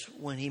lists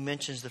when he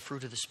mentions the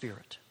fruit of the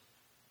Spirit.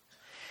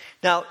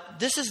 Now,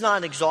 this is not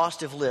an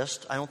exhaustive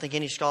list. I don't think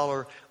any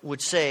scholar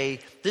would say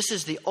this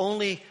is the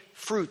only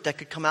fruit that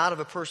could come out of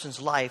a person's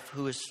life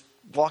who is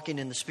walking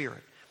in the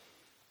Spirit.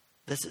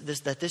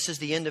 That this is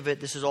the end of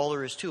it. This is all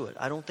there is to it.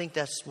 I don't think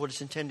that's what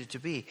it's intended to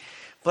be.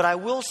 But I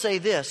will say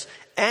this.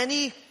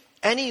 Any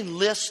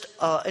list,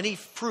 any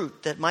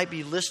fruit that might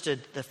be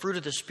listed, the fruit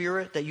of the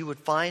Spirit that you would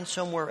find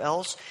somewhere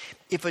else,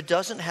 if it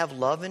doesn't have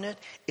love in it,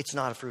 it's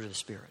not a fruit of the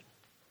Spirit.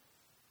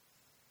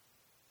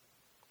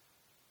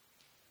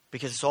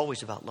 Because it's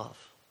always about love.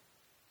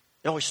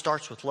 It always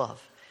starts with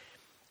love.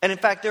 And in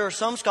fact, there are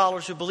some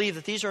scholars who believe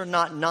that these are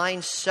not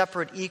 9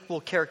 separate equal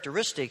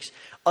characteristics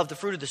of the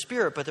fruit of the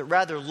Spirit, but that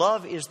rather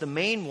love is the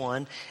main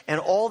one, and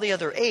all the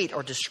other 8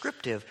 are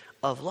descriptive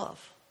of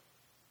love.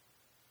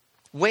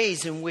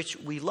 Ways in which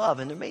we love,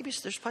 and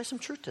there's probably some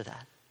truth to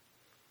that.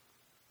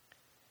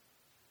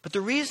 But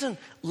the reason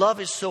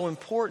love is so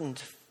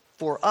important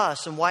for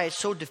us and why it's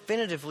so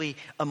definitively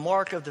a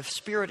mark of the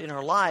Spirit in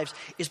our lives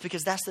is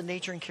because that's the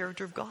nature and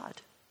character of God.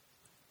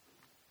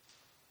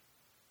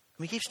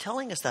 He keeps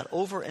telling us that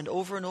over and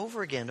over and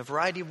over again, a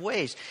variety of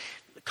ways.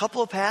 A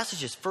couple of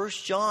passages, 1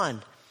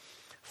 John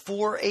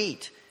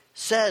 4:8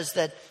 says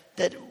that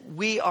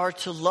we are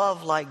to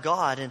love like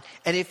God. And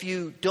if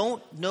you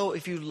don't know,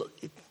 let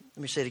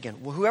me say it again.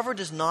 Whoever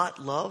does not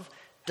love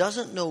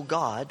doesn't know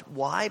God.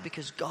 Why?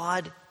 Because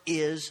God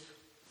is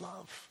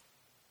love.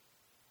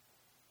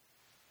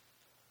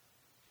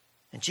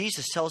 And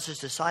Jesus tells his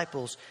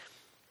disciples,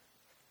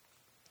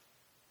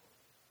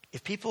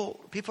 if people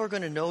are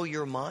going to know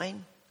you're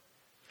mine,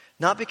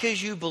 not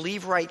because you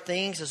believe right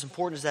things, as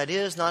important as that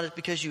is, not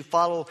because you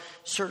follow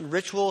certain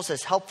rituals,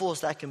 as helpful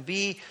as that can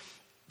be,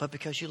 but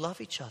because you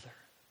love each other.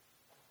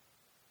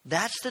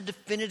 That's the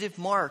definitive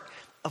mark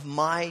of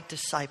my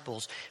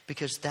disciples,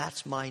 because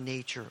that's my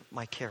nature,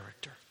 my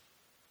character.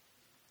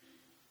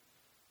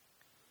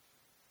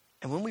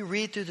 And when we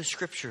read through the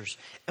Scriptures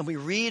and we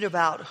read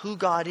about who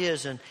God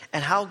is and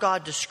how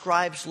God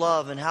describes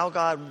love and how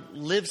God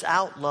lives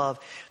out love,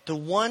 the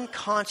one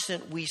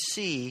constant we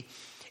see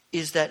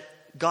is that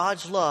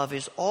God's love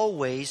is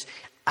always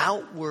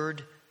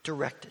outward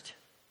directed.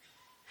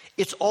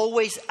 It's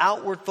always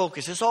outward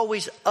focused. It's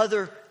always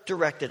other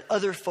directed,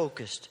 other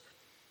focused.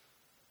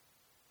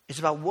 It's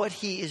about what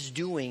He is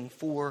doing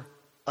for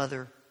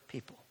other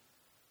people.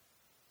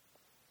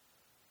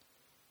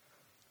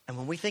 And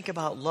when we think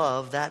about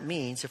love, that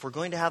means if we're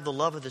going to have the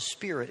love of the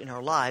Spirit in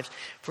our lives,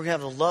 if we're going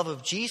to have the love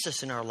of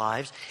Jesus in our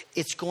lives,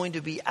 it's going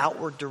to be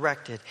outward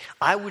directed.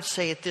 I would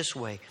say it this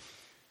way.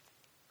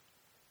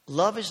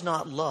 Love is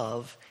not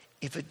love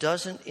if it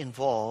doesn't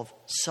involve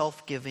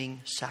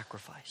self-giving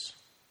sacrifice.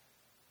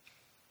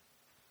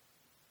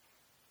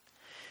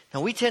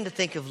 Now, we tend to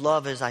think of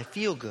love as I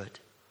feel good.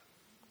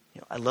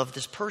 I love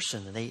this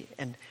person,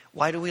 and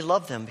why do we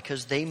love them?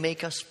 Because they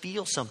make us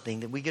feel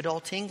something, that we get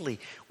all tingly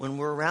when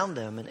we're around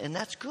them, and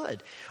that's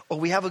good. Or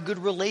we have a good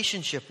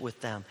relationship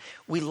with them.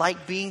 We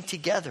like being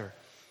together.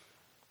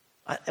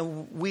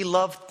 And we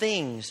love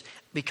things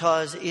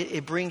because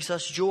it brings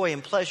us joy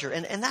and pleasure,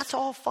 and that's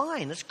all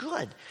fine. That's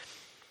good.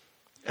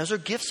 Those are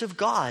gifts of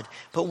God.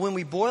 But when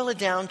we boil it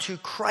down to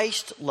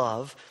Christ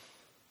love,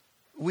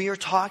 we are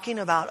talking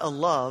about a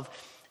love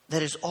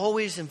that is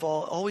always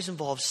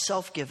involves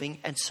self-giving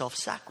and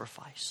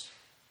self-sacrifice.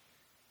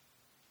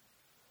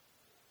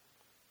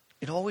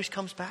 It always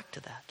comes back to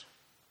that.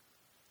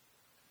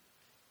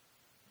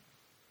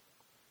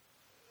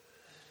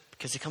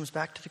 Because it comes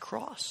back to the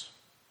cross.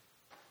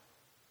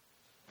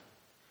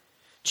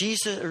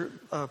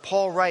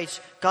 Paul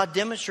writes, God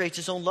demonstrates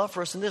His own love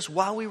for us in this: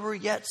 while we were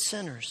yet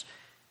sinners,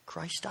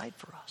 Christ died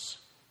for us.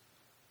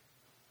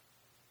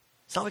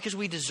 It's not because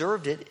we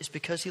deserved it, it's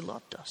because He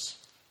loved us.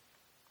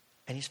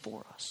 And He's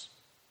for us.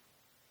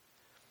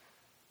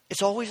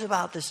 It's always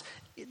about this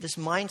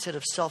mindset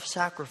of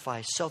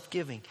self-sacrifice,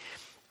 self-giving.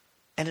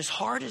 And as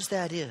hard as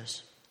that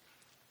is,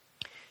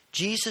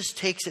 Jesus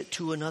takes it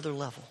to another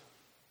level.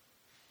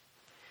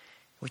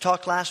 We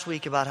talked last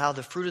week about how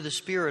the fruit of the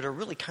Spirit are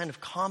really kind of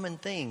common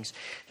things.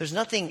 There's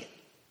nothing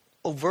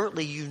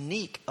overtly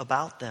unique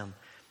about them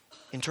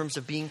in terms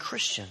of being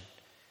Christian.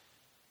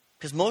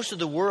 Because most of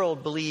the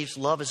world believes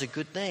love is a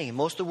good thing.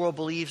 Most of the world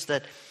believes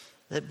that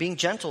being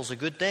gentle is a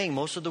good thing.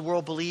 Most of the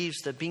world believes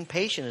that being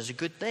patient is a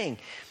good thing.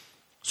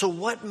 So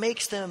what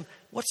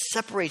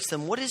separates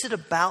them? What is it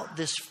about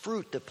this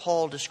fruit that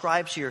Paul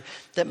describes here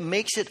that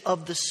makes it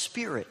of the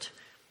Spirit?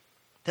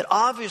 That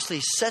obviously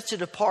sets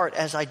it apart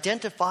as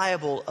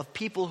identifiable of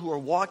people who are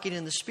walking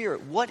in the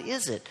Spirit. What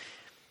is it?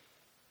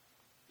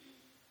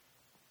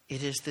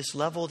 It is this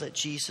level that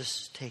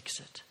Jesus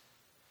takes it.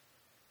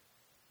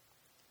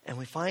 And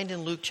we find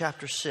in Luke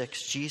chapter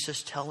 6,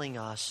 Jesus telling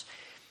us,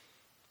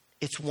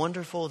 it's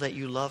wonderful that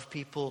you love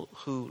people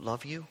who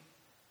love you.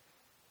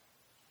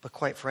 But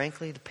quite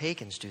frankly, the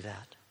pagans do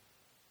that.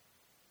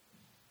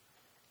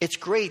 It's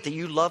great that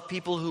you love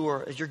people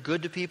you're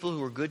good to people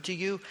who are good to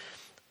you.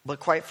 But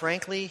quite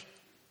frankly,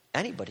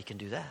 anybody can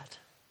do that.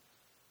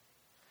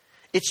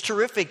 It's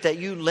terrific that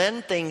you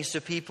lend things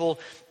to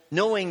people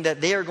knowing that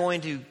they are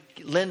going to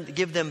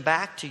give them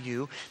back to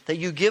you, that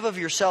you give of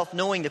yourself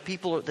knowing that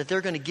people that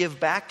they're going to give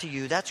back to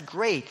you, that's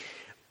great.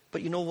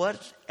 But you know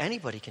what?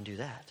 Anybody can do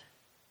that.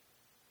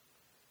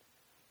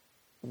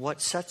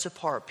 What sets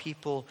apart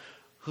people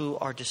who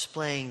are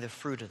displaying the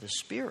fruit of the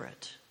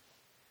Spirit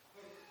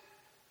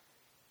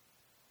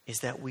is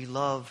that we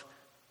love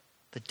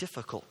the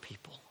difficult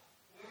people.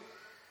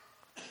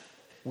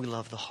 We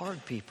love the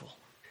hard people.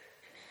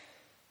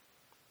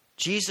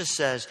 Jesus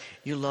says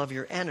you love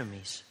your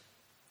enemies.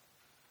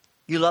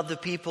 You love the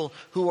people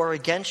who are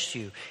against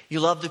you. You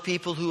love the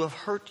people who have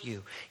hurt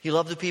you. You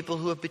love the people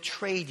who have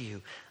betrayed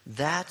you.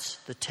 That's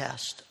the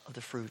test of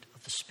the fruit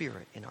of the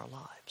Spirit in our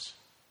lives.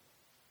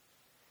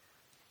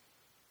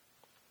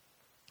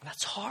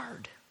 That's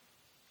hard.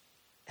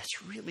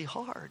 That's really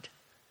hard.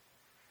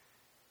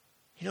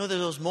 You know,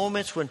 there's those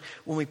moments when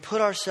we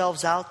put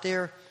ourselves out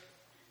there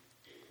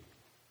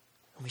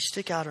and we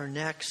stick out our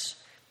necks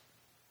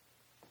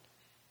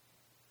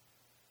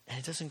and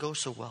it doesn't go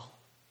so well.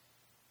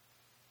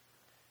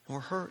 And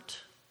we're hurt.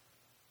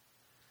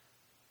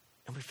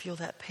 And we feel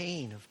that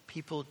pain of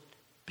people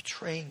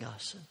betraying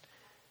us and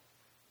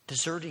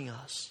deserting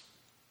us.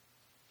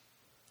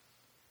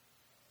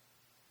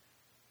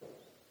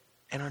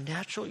 And our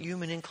natural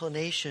human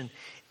inclination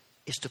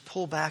is to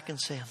pull back and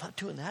say, I'm not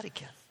doing that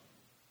again.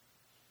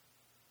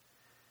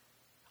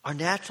 Our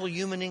natural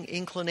human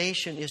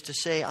inclination is to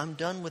say, I'm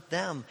done with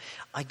them.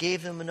 I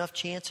gave them enough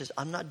chances.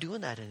 I'm not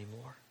doing that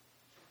anymore.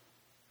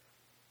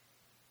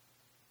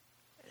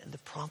 And the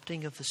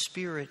prompting of the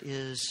Spirit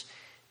is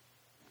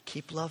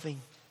keep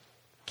loving,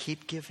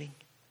 keep giving,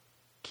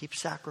 keep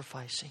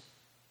sacrificing.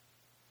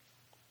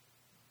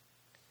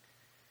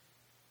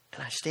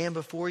 And I stand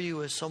before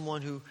you as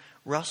someone who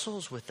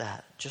wrestles with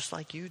that, just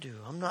like you do.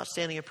 I'm not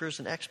standing up here as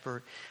an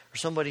expert or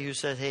somebody who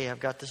says, hey, I've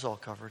got this all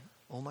covered.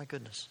 Oh my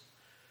goodness.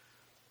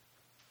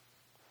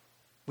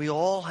 We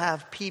all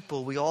have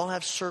people, we all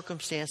have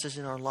circumstances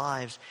in our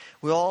lives.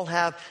 We all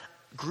have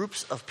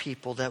groups of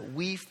people that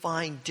we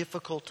find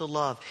difficult to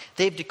love.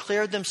 They've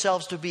declared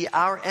themselves to be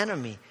our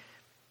enemy.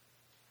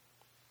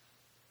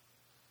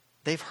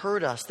 They've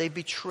hurt us. They've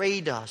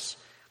betrayed us.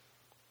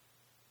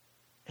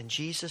 And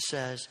Jesus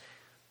says,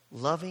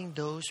 loving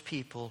those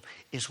people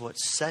is what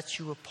sets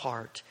you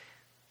apart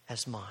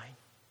as mine.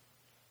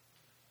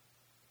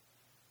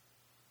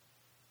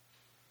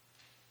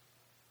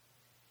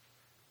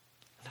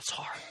 And that's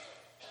hard.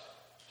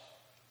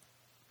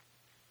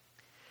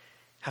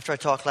 After I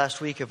talked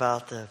last week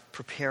about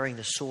preparing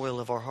the soil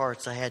of our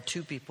hearts, I had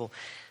two people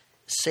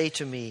say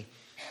to me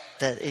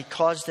that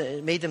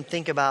it made them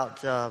think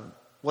about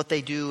what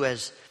they do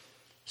as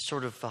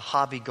sort of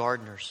hobby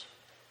gardeners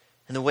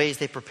and the ways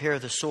they prepare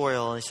the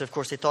soil. And they said, of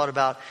course, they thought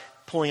about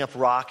pulling up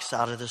rocks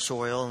out of the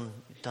soil and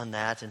done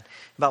that, and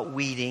about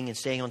weeding and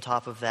staying on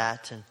top of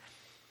that.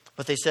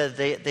 But they said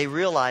they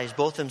realized,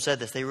 both of them said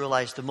this, they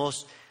realized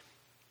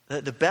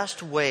the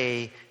best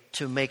way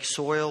to make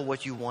soil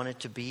what you want it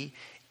to be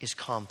is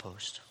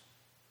compost.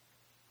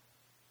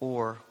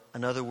 Or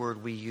another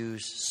word we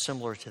use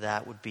similar to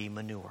that would be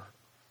manure.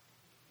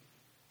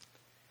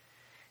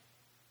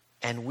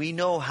 And we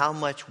know how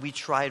much we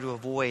try to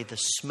avoid the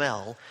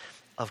smell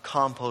of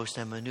compost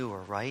and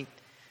manure, right?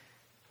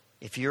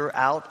 If you're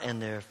out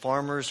and the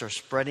farmers are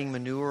spreading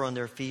manure on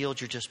their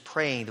fields, you're just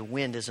praying the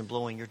wind isn't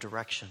blowing your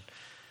direction.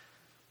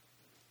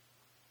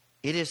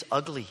 It is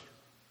ugly.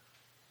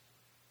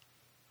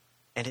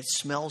 And it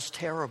smells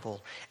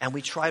terrible. And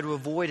we try to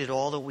avoid it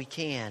all that we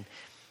can.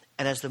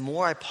 And as the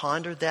more I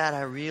pondered that,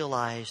 I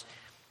realized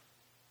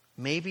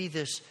maybe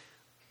the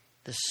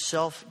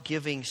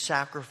self-giving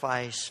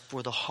sacrifice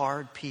for the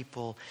hard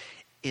people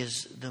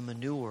is the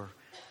manure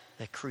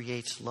that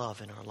creates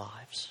love in our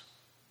lives.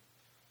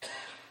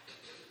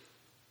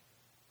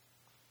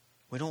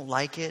 We don't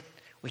like it.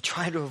 We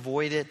try to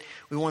avoid it.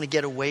 We want to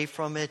get away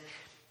from it.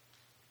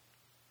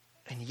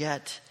 And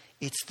yet,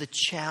 it's the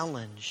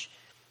challenge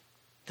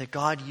that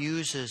God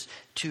uses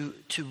to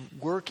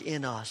work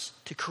in us,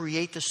 to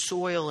create the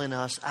soil in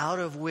us out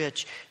of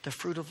which the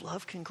fruit of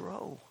love can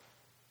grow.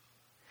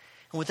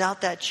 And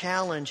without that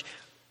challenge,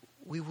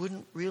 we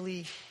wouldn't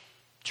really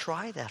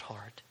try that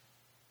hard.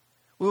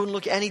 We wouldn't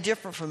look any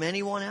different from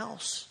anyone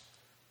else.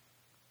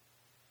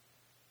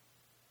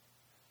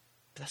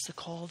 That's the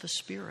call of the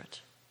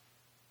Spirit.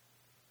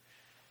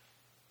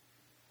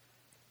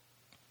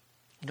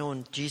 You know,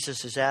 when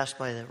Jesus is asked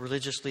by the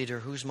religious leader,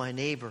 who's my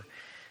neighbor?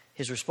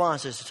 His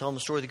response is to tell him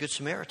the story of the Good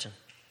Samaritan.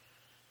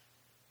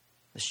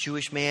 This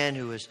Jewish man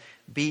who was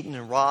beaten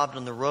and robbed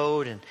on the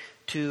road, and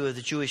two of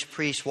the Jewish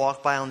priests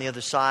walk by on the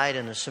other side,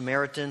 and the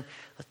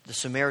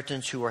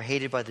Samaritans who are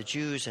hated by the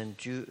Jews and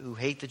who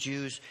hate the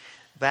Jews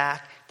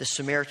back, the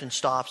Samaritan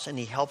stops and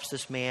he helps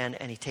this man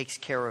and he takes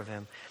care of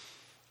him.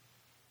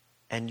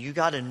 And you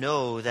got to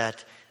know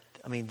that,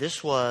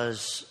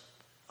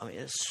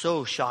 it's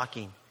so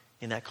shocking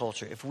in that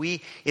culture. If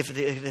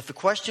the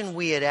question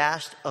we had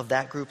asked of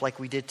that group like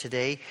we did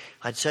today,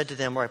 I'd said to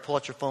them, all right, pull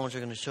out your phones,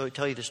 we're going to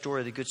tell you the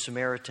story of the Good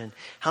Samaritan.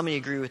 How many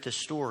agree with this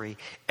story?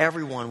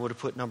 Everyone would have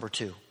put number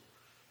 2.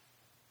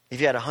 If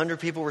you had 100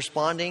 people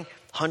responding,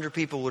 100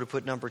 people would have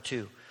put number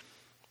 2.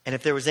 And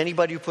if there was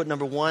anybody who put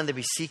number 1, they'd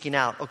be seeking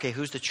out, okay,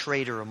 who's the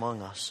traitor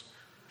among us?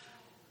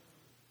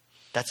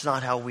 That's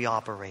not how we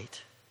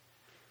operate.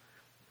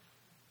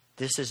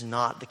 This is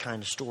not the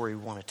kind of story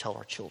we want to tell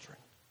our children.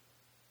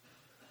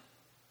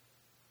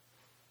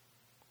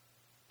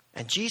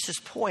 And Jesus'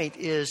 point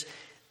is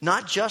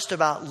not just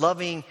about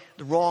loving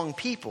the wrong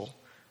people.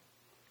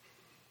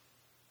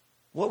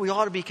 What we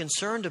ought to be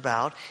concerned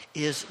about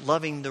is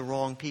loving the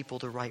wrong people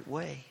the right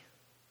way.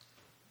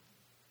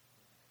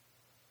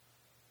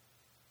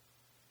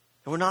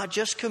 And we're not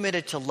just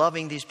committed to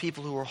loving these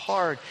people who are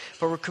hard,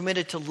 but we're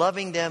committed to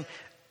loving them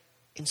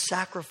in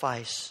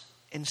sacrifice,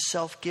 in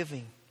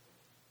self-giving.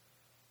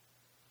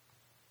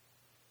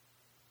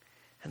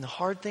 And the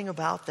hard thing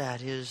about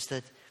that is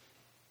that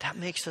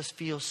makes us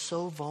feel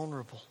so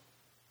vulnerable.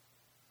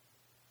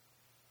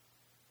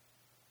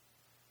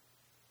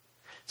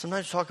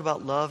 Sometimes we talk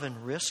about love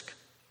and risk.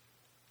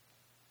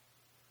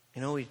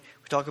 You know, we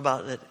talk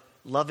about that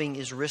loving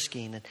is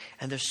risking,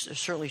 and there's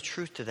certainly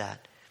truth to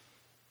that.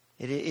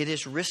 It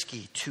is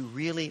risky to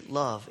really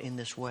love in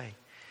this way.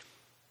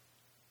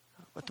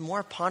 But the more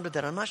I ponder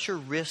that, I'm not sure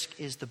risk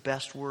is the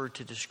best word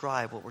to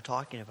describe what we're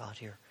talking about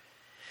here.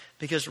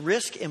 Because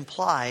risk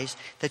implies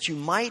that you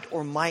might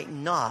or might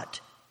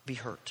not be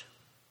hurt.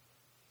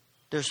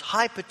 There's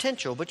high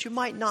potential, but you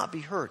might not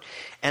be hurt.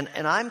 And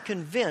I'm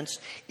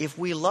convinced if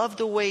we love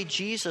the way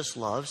Jesus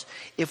loves,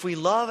 if we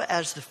love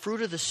as the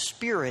fruit of the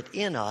Spirit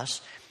in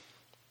us,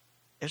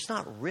 there's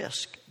not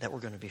risk that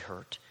we're going to be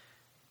hurt.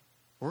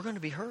 We're going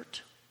to be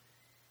hurt.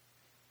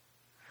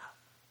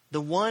 The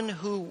one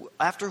who,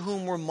 after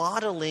whom we're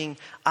modeling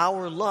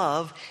our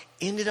love,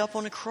 ended up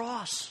on a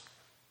cross.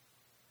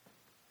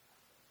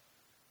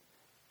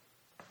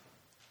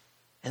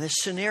 And this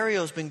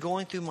scenario has been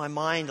going through my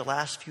mind the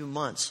last few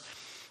months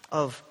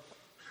of,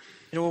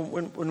 you know,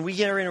 when we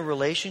get in a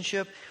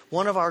relationship,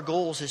 one of our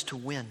goals is to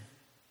win.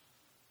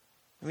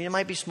 I mean, it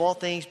might be small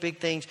things, big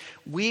things.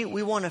 We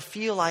want to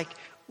feel like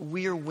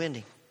we're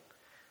winning.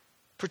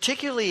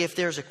 Particularly if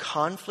there's a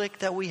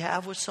conflict that we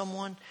have with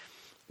someone,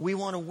 we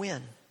want to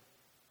win.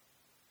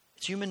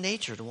 It's human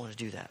nature to want to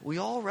do that. We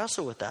all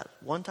wrestle with that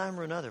one time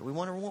or another. We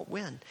want to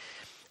win.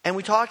 And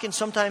we talk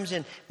sometimes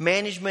in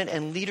management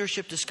and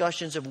leadership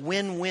discussions of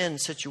win-win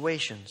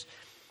situations.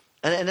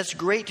 And it's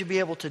great to be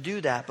able to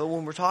do that. But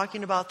when we're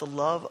talking about the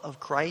love of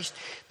Christ,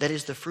 that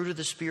is the fruit of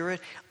the Spirit,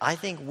 I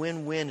think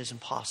win-win is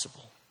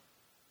impossible.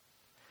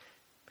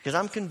 Because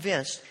I'm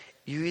convinced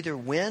you either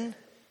win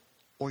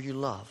or you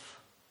love.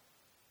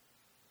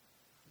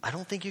 I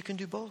don't think you can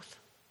do both.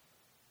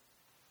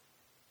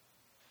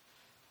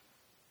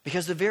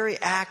 Because the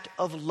very act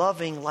of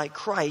loving like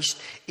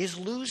Christ is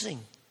losing.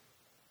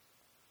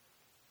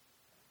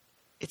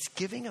 It's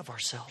giving of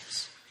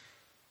ourselves.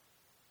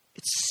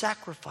 It's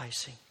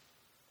sacrificing.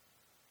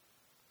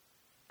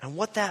 And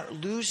what that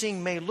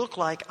losing may look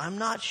like, I'm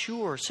not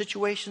sure.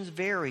 Situations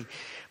vary.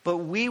 But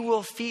we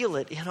will feel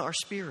it in our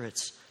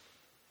spirits.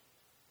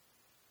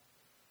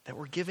 That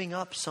we're giving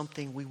up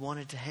something we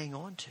wanted to hang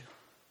on to.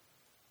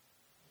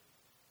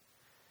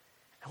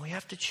 And we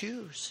have to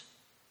choose.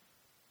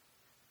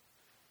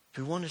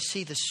 Do we want to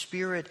see the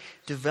Spirit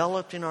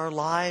developed in our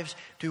lives?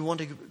 Do we want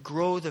to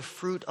grow the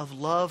fruit of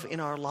love in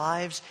our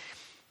lives?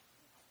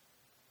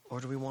 Or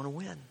do we want to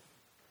win?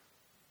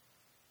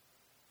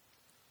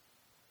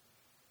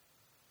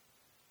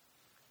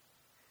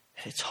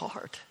 And it's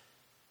hard.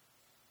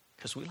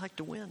 Because we like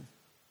to win.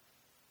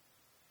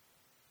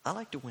 I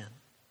like to win.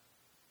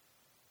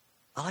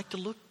 I like to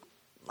look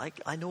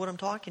like I know what I'm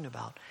talking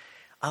about.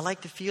 I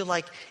like to feel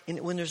like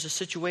when there's a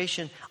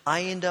situation,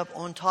 I end up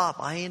on top.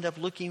 I end up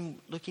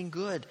looking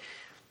good.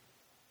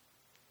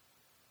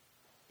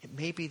 It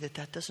may be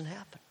that doesn't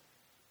happen.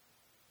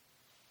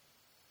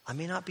 I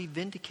may not be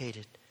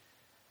vindicated.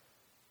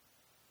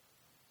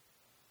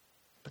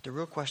 But the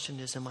real question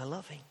is, am I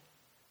loving?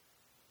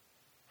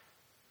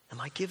 Am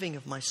I giving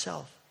of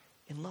myself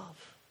in love?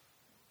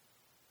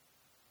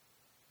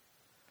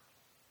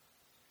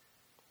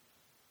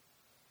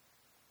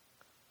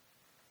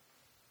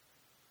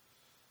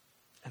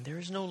 And there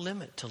is no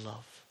limit to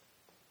love.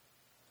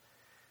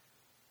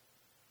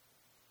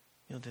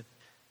 You know,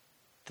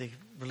 the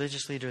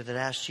religious leader that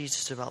asked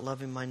Jesus about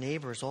loving my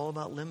neighbor is all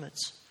about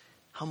limits.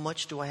 How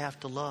much do I have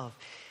to love?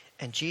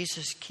 And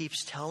Jesus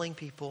keeps telling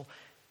people,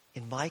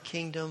 in my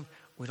kingdom,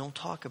 we don't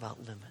talk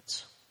about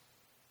limits.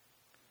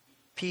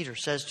 Peter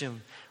says to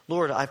him,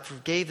 Lord, I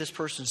forgave this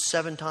person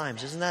 7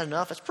 times. Isn't that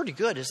enough? That's pretty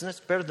good, isn't it? It's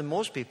better than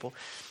most people.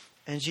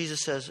 And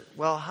Jesus says,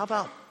 well, how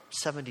about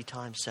 70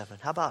 times 7?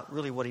 How about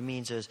really what he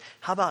means is,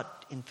 how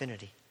about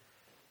infinity?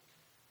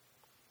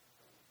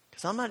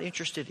 Because I'm not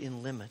interested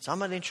in limits. I'm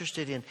not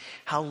interested in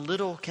how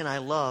little can I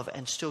love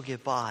and still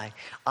get by.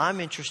 I'm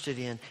interested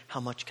in how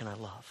much can I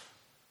love,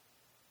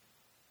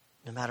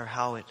 no matter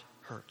how it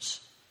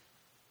hurts.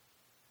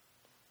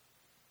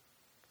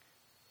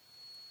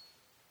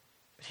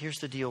 But here's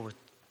the deal with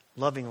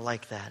loving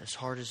like that, as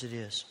hard as it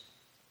is.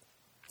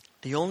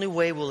 The only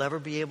way we'll ever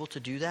be able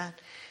to do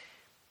that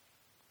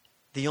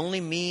The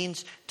only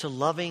means to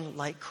loving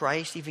like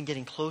Christ, even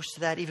getting close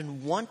to that,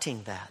 even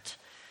wanting that,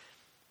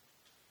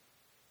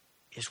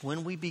 is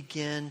when we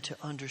begin to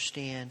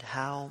understand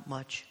how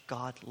much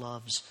God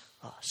loves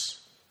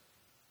us.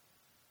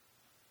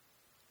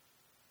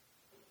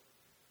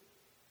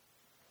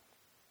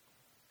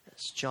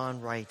 As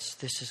John writes,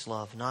 this is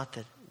love, not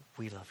that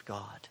we love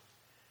God,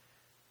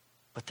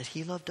 but that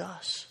He loved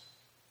us.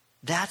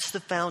 That's the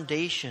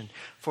foundation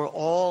for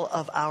all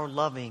of our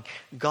loving.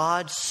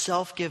 God's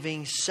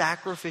self-giving,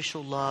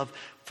 sacrificial love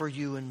for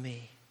you and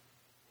me.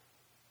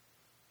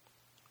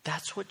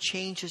 That's what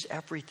changes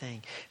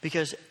everything.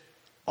 Because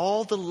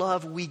all the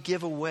love we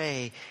give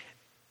away,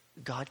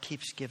 God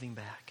keeps giving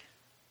back.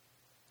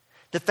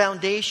 The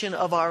foundation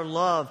of our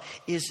love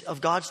of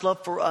God's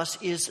love for us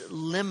is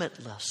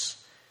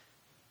limitless.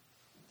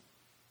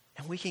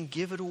 And we can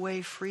give it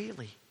away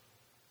freely.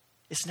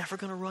 It's never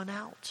going to run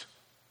out.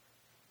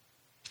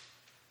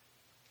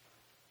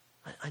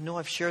 I know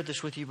I've shared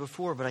this with you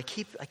before, but I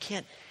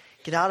can't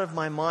get out of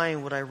my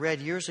mind what I read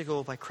years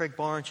ago by Craig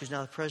Barnes, who's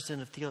now the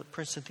president of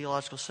Princeton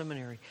Theological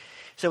Seminary.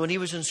 So when he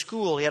was in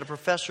school, he had a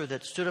professor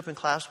that stood up in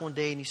class one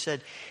day and he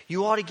said,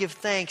 you ought to give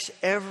thanks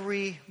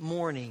every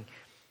morning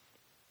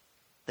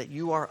that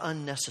you are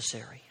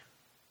unnecessary.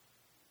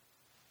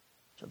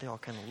 So they all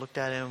kind of looked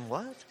at him,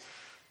 what?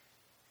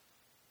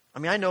 I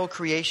mean, I know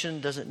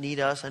creation doesn't need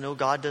us. I know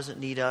God doesn't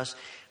need us.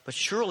 But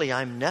surely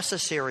I'm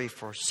necessary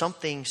for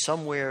something,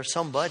 somewhere,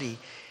 somebody.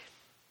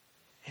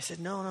 He said,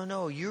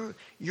 no.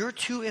 You're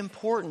too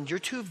important. You're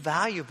too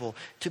valuable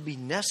to be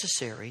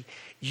necessary.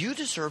 You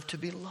deserve to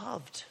be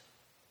loved.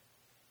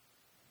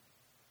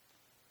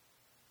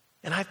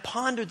 And I've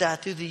pondered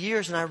that through the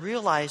years, and I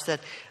realized that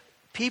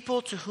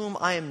people to whom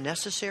I am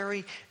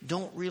necessary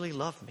don't really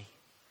love me.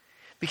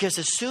 Because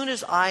as soon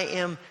as I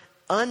am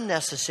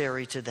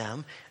unnecessary to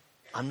them,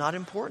 I'm not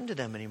important to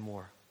them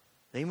anymore.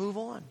 They move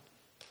on.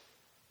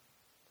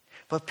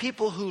 But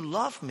people who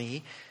love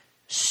me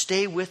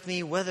stay with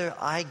me whether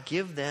I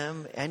give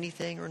them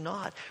anything or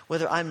not,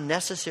 whether I'm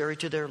necessary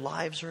to their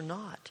lives or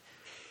not.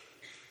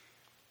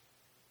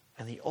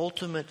 And the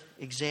ultimate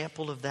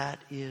example of that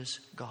is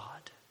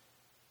God.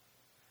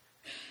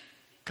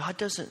 God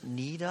doesn't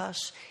need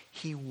us.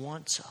 He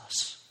wants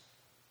us.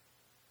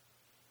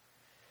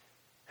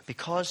 And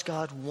because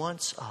God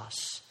wants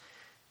us,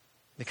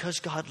 because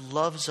God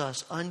loves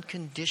us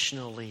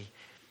unconditionally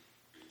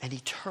and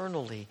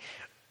eternally,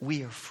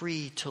 we are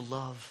free to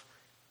love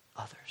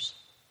others.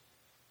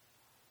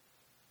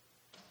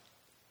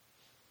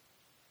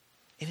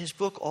 In his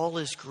book, All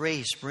Is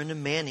Grace,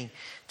 Brendan Manning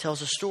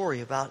tells a story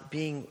about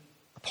being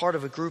a part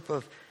of a group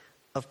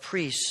of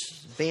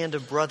priests, a band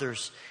of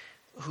brothers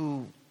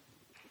who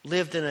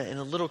lived in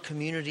a little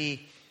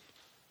community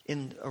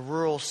in a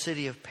rural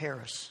city of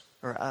Paris,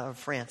 or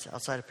France,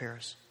 outside of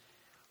Paris.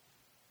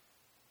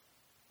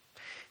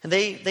 And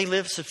they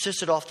lived,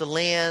 subsisted off the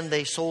land.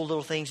 They sold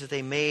little things that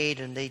they made,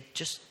 and they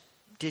just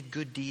did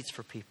good deeds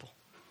for people.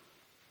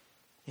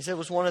 He said it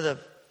was one of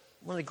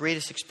the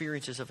greatest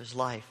experiences of his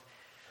life.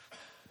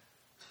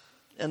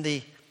 And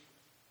the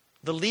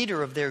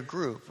leader of their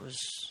group was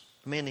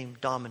a man named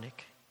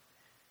Dominic.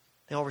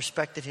 They all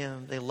respected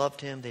him. They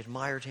loved him. They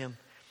admired him.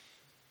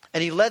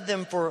 And he led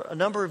them for a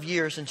number of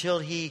years until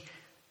he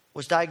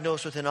was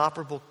diagnosed with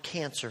inoperable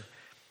cancer.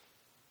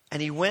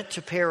 And he went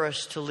to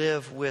Paris to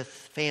live with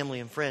family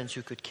and friends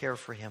who could care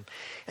for him.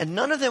 And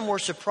none of them were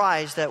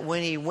surprised that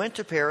when he went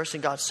to Paris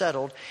and got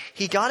settled,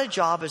 he got a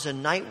job as a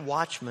night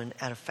watchman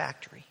at a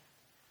factory.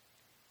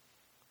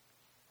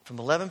 From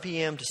 11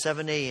 p.m. to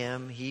 7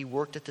 a.m., he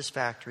worked at this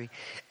factory.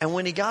 And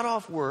when he got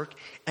off work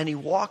and he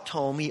walked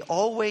home, he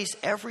always,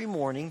 every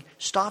morning,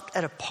 stopped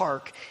at a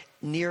park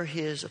near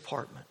his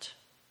apartment.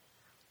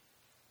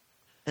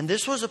 And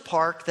this was a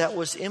park that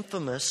was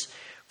infamous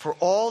for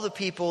all the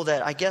people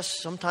that I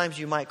guess sometimes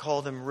you might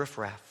call them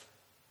riffraff.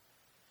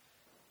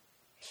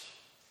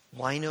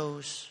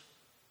 Winos,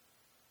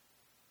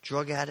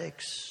 drug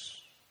addicts,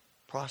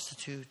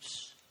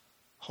 prostitutes,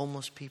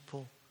 homeless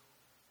people.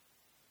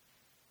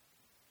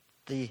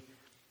 The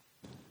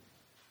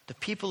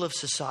people of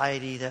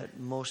society that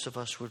most of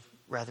us would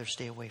rather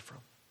stay away from.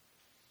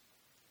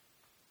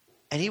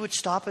 And he would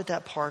stop at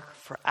that park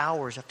for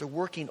hours after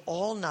working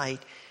all night,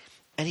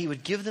 and he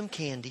would give them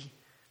candy.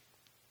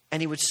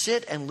 And he would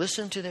sit and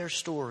listen to their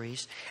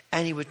stories,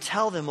 and he would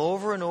tell them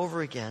over and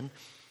over again,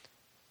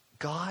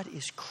 God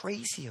is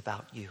crazy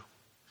about you.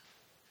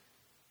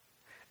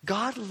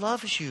 God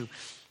loves you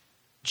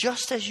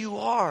just as you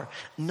are,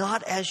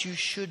 not as you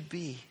should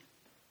be.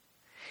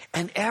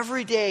 And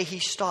every day he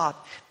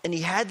stopped and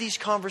he had these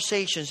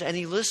conversations and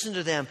he listened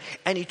to them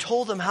and he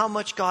told them how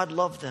much God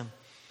loved them.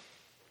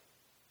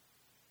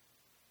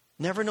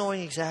 Never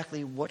knowing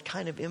exactly what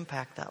kind of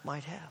impact that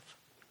might have.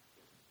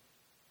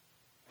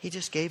 He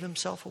just gave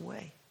himself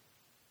away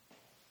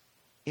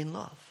in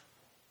love.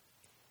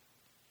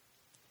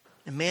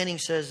 And Manning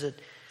says that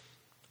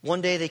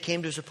one day they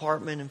came to his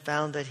apartment and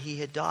found that he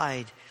had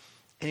died.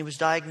 And he was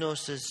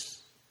diagnosed as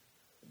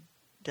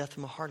death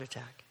from a heart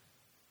attack.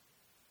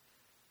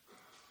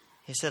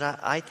 He said,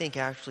 I think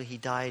actually he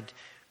died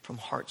from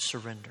heart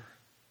surrender.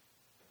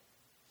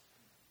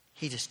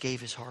 He just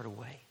gave his heart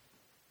away.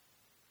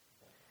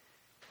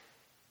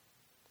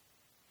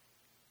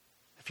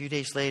 A few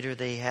days later,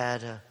 they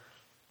had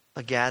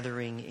a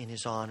gathering in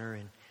his honor,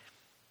 and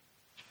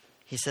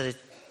he said,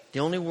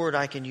 the only word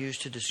I can use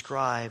to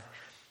describe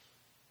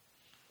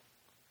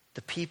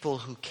the people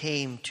who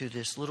came to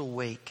this little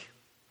wake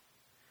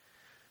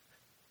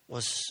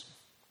was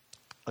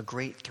a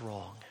great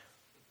throng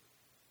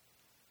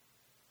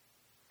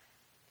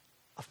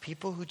of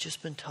people who'd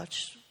just been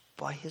touched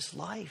by his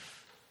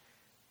life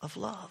of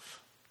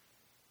love.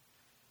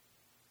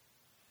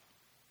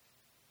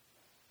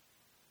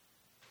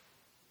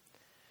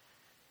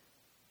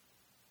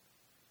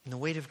 In The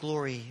Weight of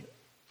Glory,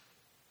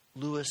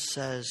 Lewis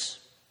says,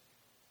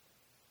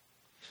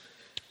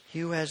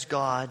 he who has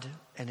God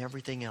and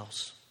everything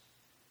else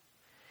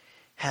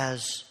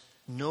has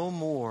no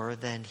more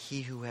than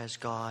he who has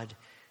God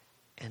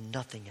and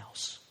nothing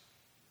else.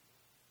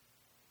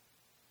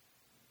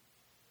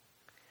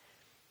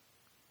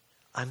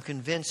 I'm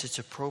convinced it's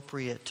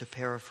appropriate to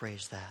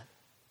paraphrase that.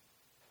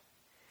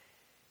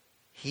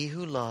 He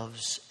who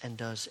loves and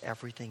does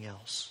everything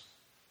else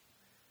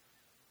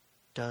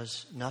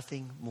does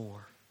nothing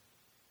more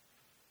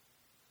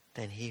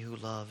than he who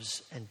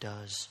loves and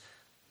does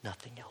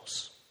nothing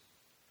else.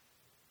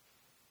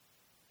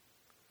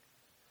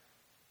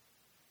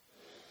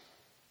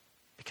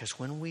 Because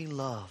when we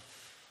love,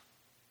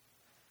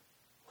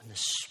 when the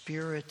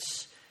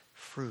Spirit's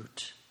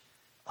fruit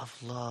of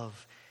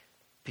love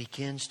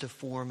begins to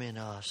form in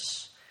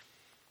us,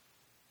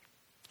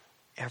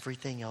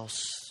 everything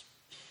else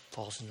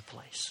falls into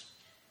place.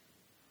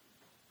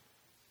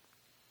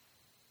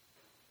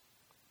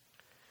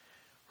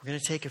 We're going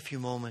to take a few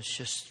moments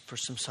just for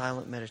some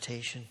silent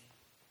meditation.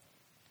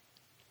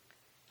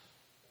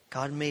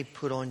 God may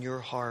put on your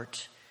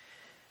heart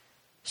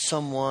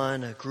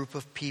someone, a group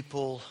of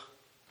people,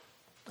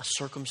 a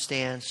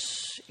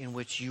circumstance in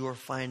which you are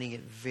finding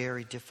it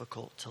very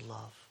difficult to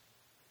love.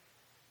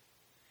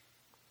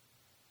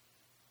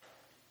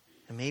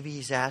 And maybe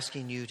He's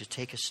asking you to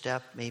take a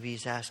step. Maybe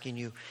He's asking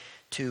you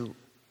to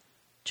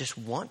just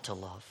want to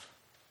love.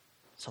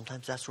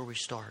 Sometimes that's where we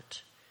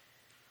start.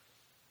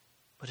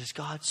 But as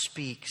God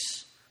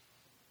speaks,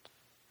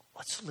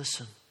 let's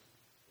listen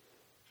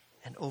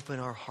and open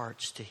our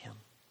hearts to Him.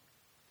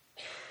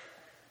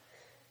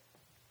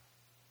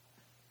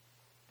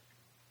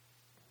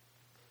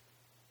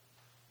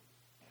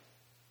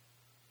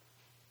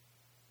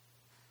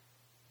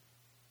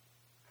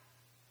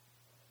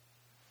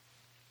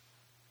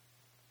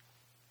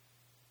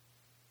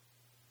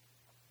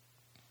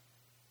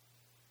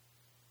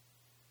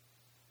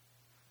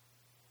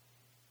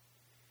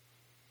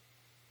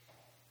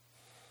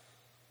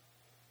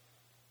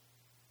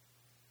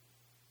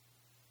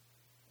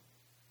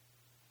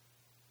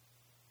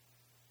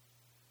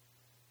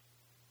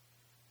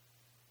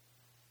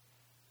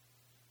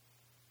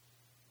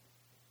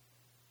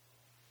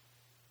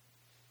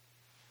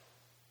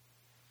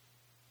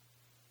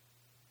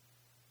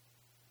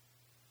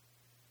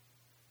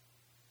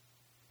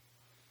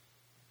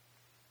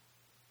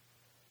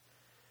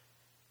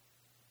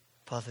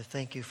 Father,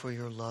 thank you for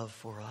your love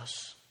for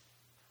us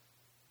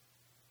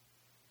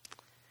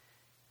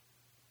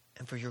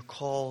and for your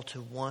call to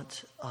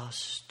want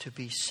us to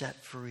be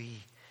set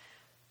free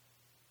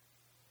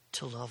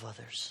to love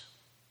others.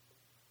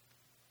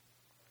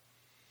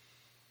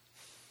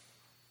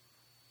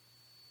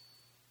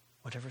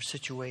 Whatever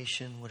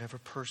situation, whatever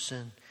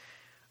person,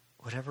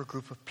 whatever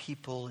group of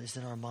people is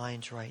in our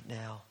minds right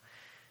now,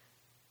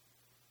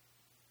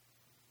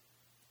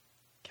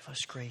 give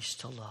us grace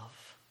to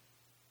love.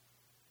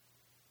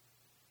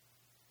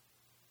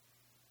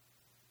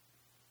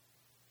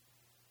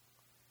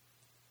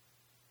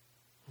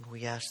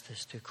 We ask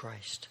this through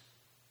Christ.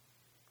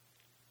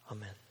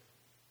 Amen.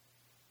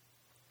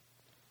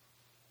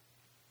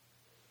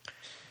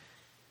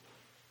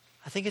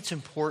 I think it's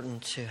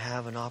important to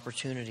have an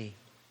opportunity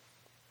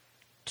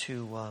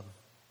to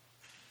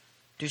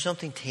do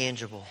something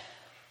tangible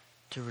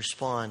to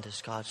respond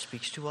as God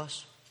speaks to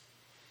us.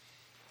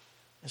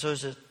 And so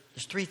there's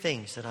three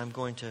things that I'm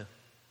going to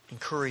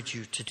encourage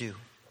you to do,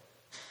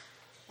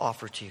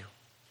 offer to you.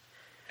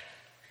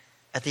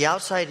 At the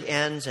outside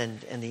ends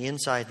and the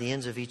inside, the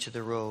ends of each of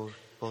the row,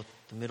 both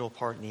the middle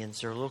part and the ends,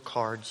 there are little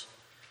cards.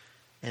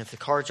 And if the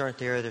cards aren't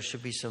there, there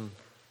should be some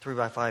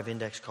 3x5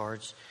 index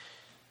cards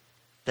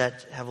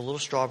that have a little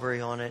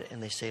strawberry on it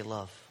and they say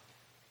love.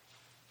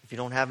 If you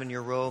don't have in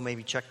your row,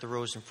 maybe check the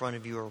rows in front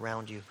of you or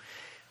around you.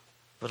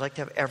 But I'd like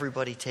to have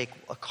everybody take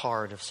a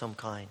card of some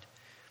kind.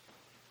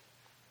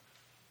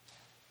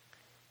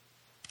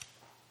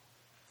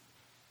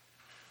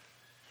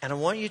 And I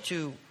want you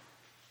to,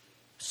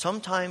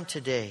 sometime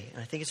today,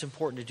 and I think it's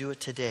important to do it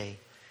today,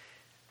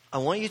 I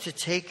want you to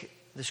take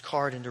this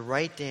card and to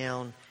write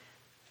down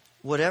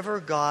whatever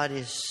God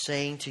is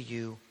saying to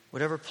you,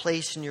 whatever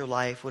place in your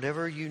life,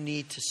 whatever you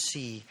need to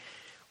see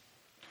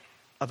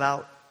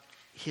about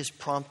His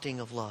prompting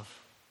of love.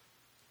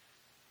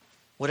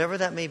 Whatever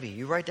that may be.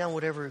 You write down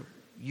whatever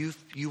you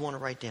want to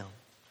write down.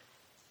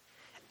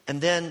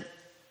 And then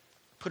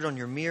put it on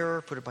your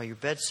mirror, put it by your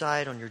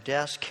bedside, on your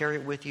desk, carry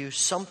it with you,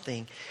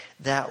 something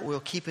that will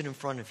keep it in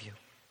front of you.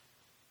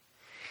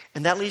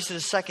 And that leads to the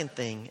second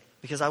thing,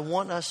 because I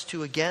want us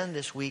to, again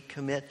this week,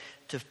 commit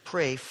to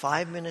pray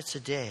 5 minutes a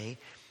day,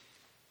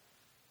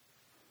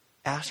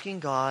 asking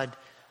God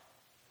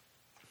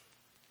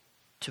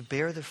to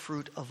bear the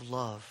fruit of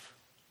love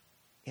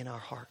in our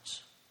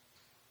hearts.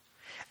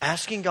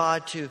 Asking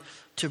God to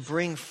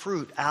bring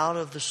fruit out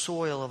of the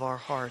soil of our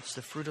hearts,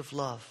 the fruit of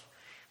love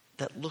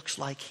that looks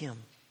like Him.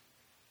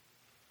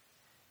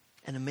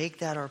 And to make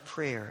that our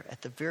prayer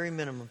at the very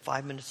minimum,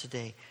 5 minutes a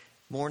day,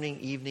 morning,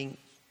 evening,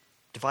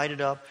 divide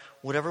it up,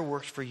 whatever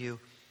works for you,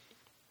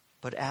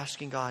 but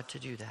asking God to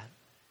do that.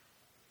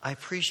 I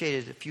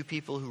appreciated a few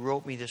people who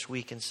wrote me this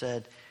week and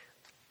said,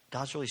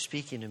 God's really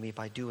speaking to me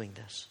by doing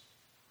this.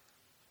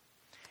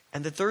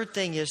 And the third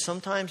thing is,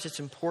 sometimes it's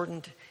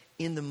important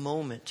in the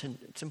moment.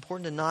 It's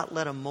important to not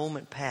let a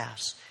moment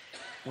pass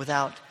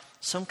without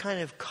some kind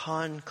of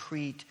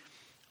concrete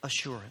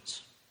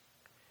assurance.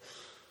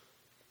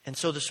 And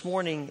so this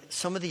morning,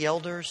 some of the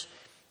elders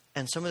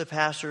and some of the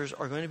pastors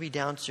are going to be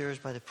downstairs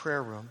by the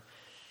prayer room.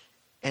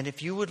 And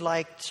if you would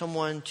like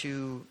someone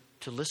to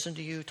listen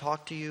to you,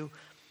 talk to you,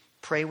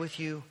 pray with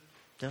you,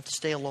 don't have to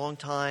stay a long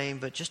time,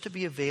 but just to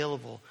be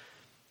available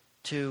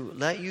to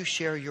let you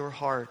share your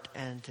heart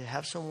and to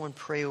have someone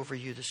pray over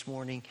you this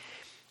morning.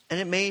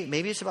 And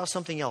maybe it's about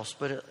something else,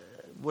 but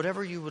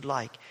whatever you would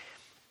like,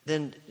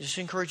 then just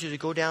encourage you to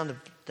go down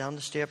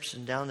the steps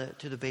and down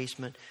to the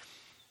basement.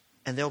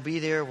 And they'll be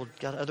there. We've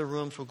got other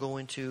rooms we'll go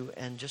into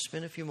and just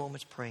spend a few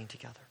moments praying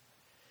together.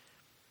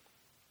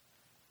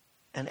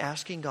 And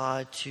asking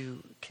God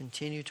to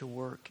continue to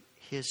work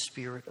His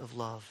spirit of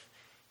love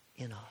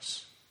in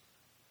us.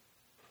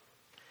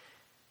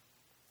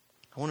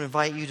 I want to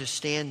invite you to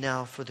stand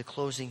now for the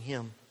closing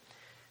hymn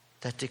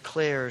that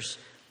declares,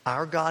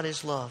 "Our God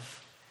is love,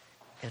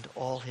 and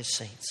all His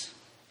saints."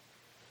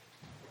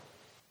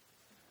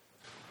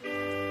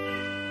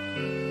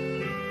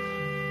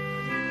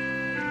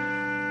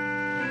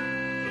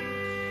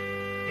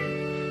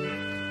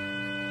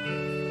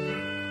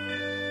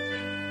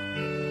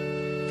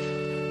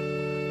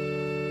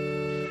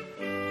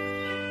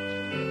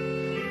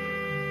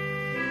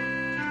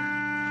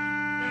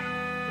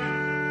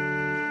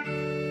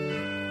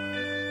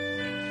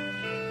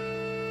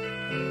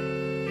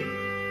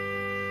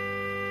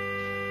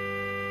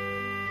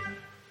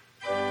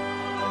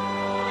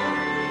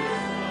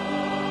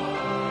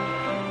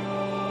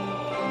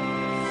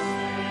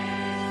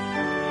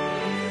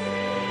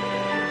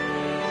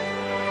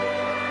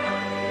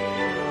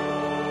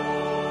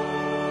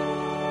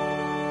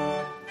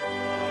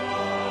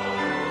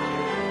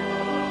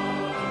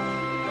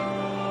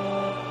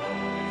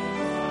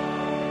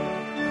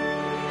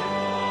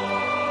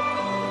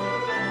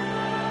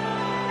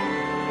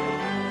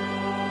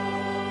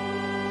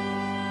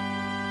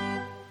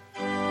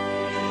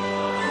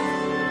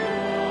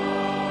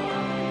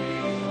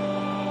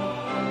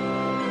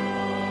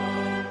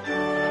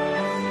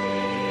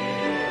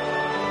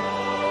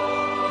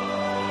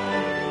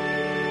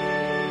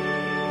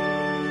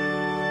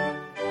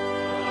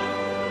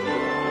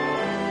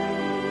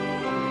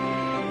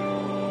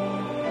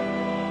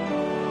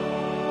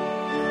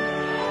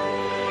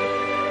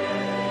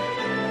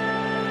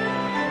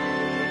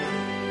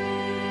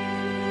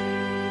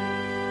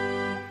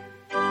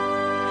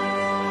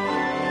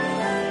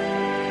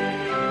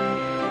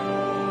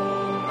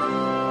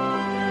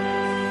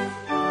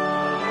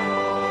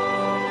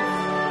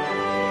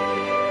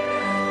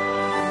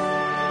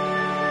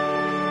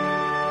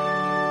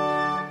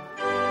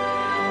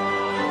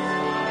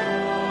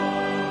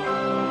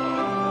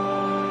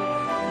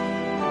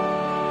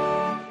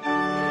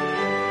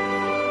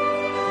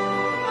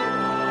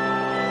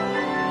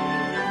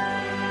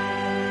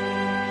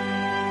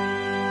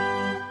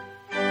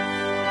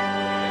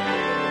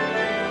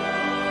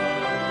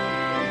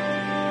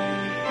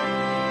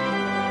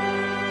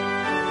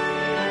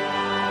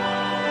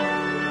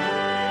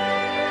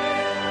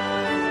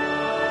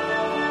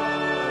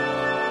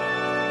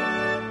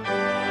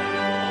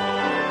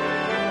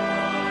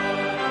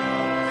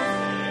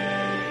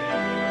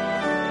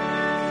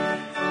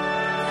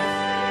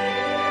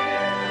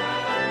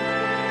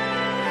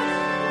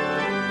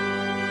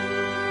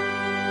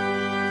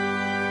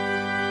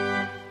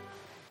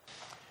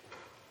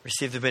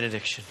 Receive the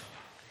benediction.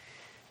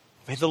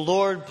 May the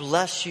Lord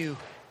bless you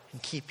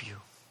and keep you.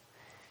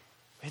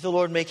 May the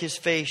Lord make His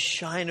face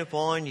shine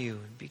upon you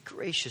and be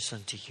gracious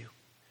unto you.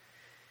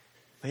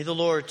 May the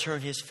Lord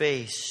turn His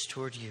face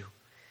toward you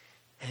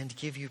and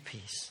give you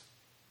peace.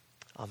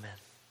 Amen.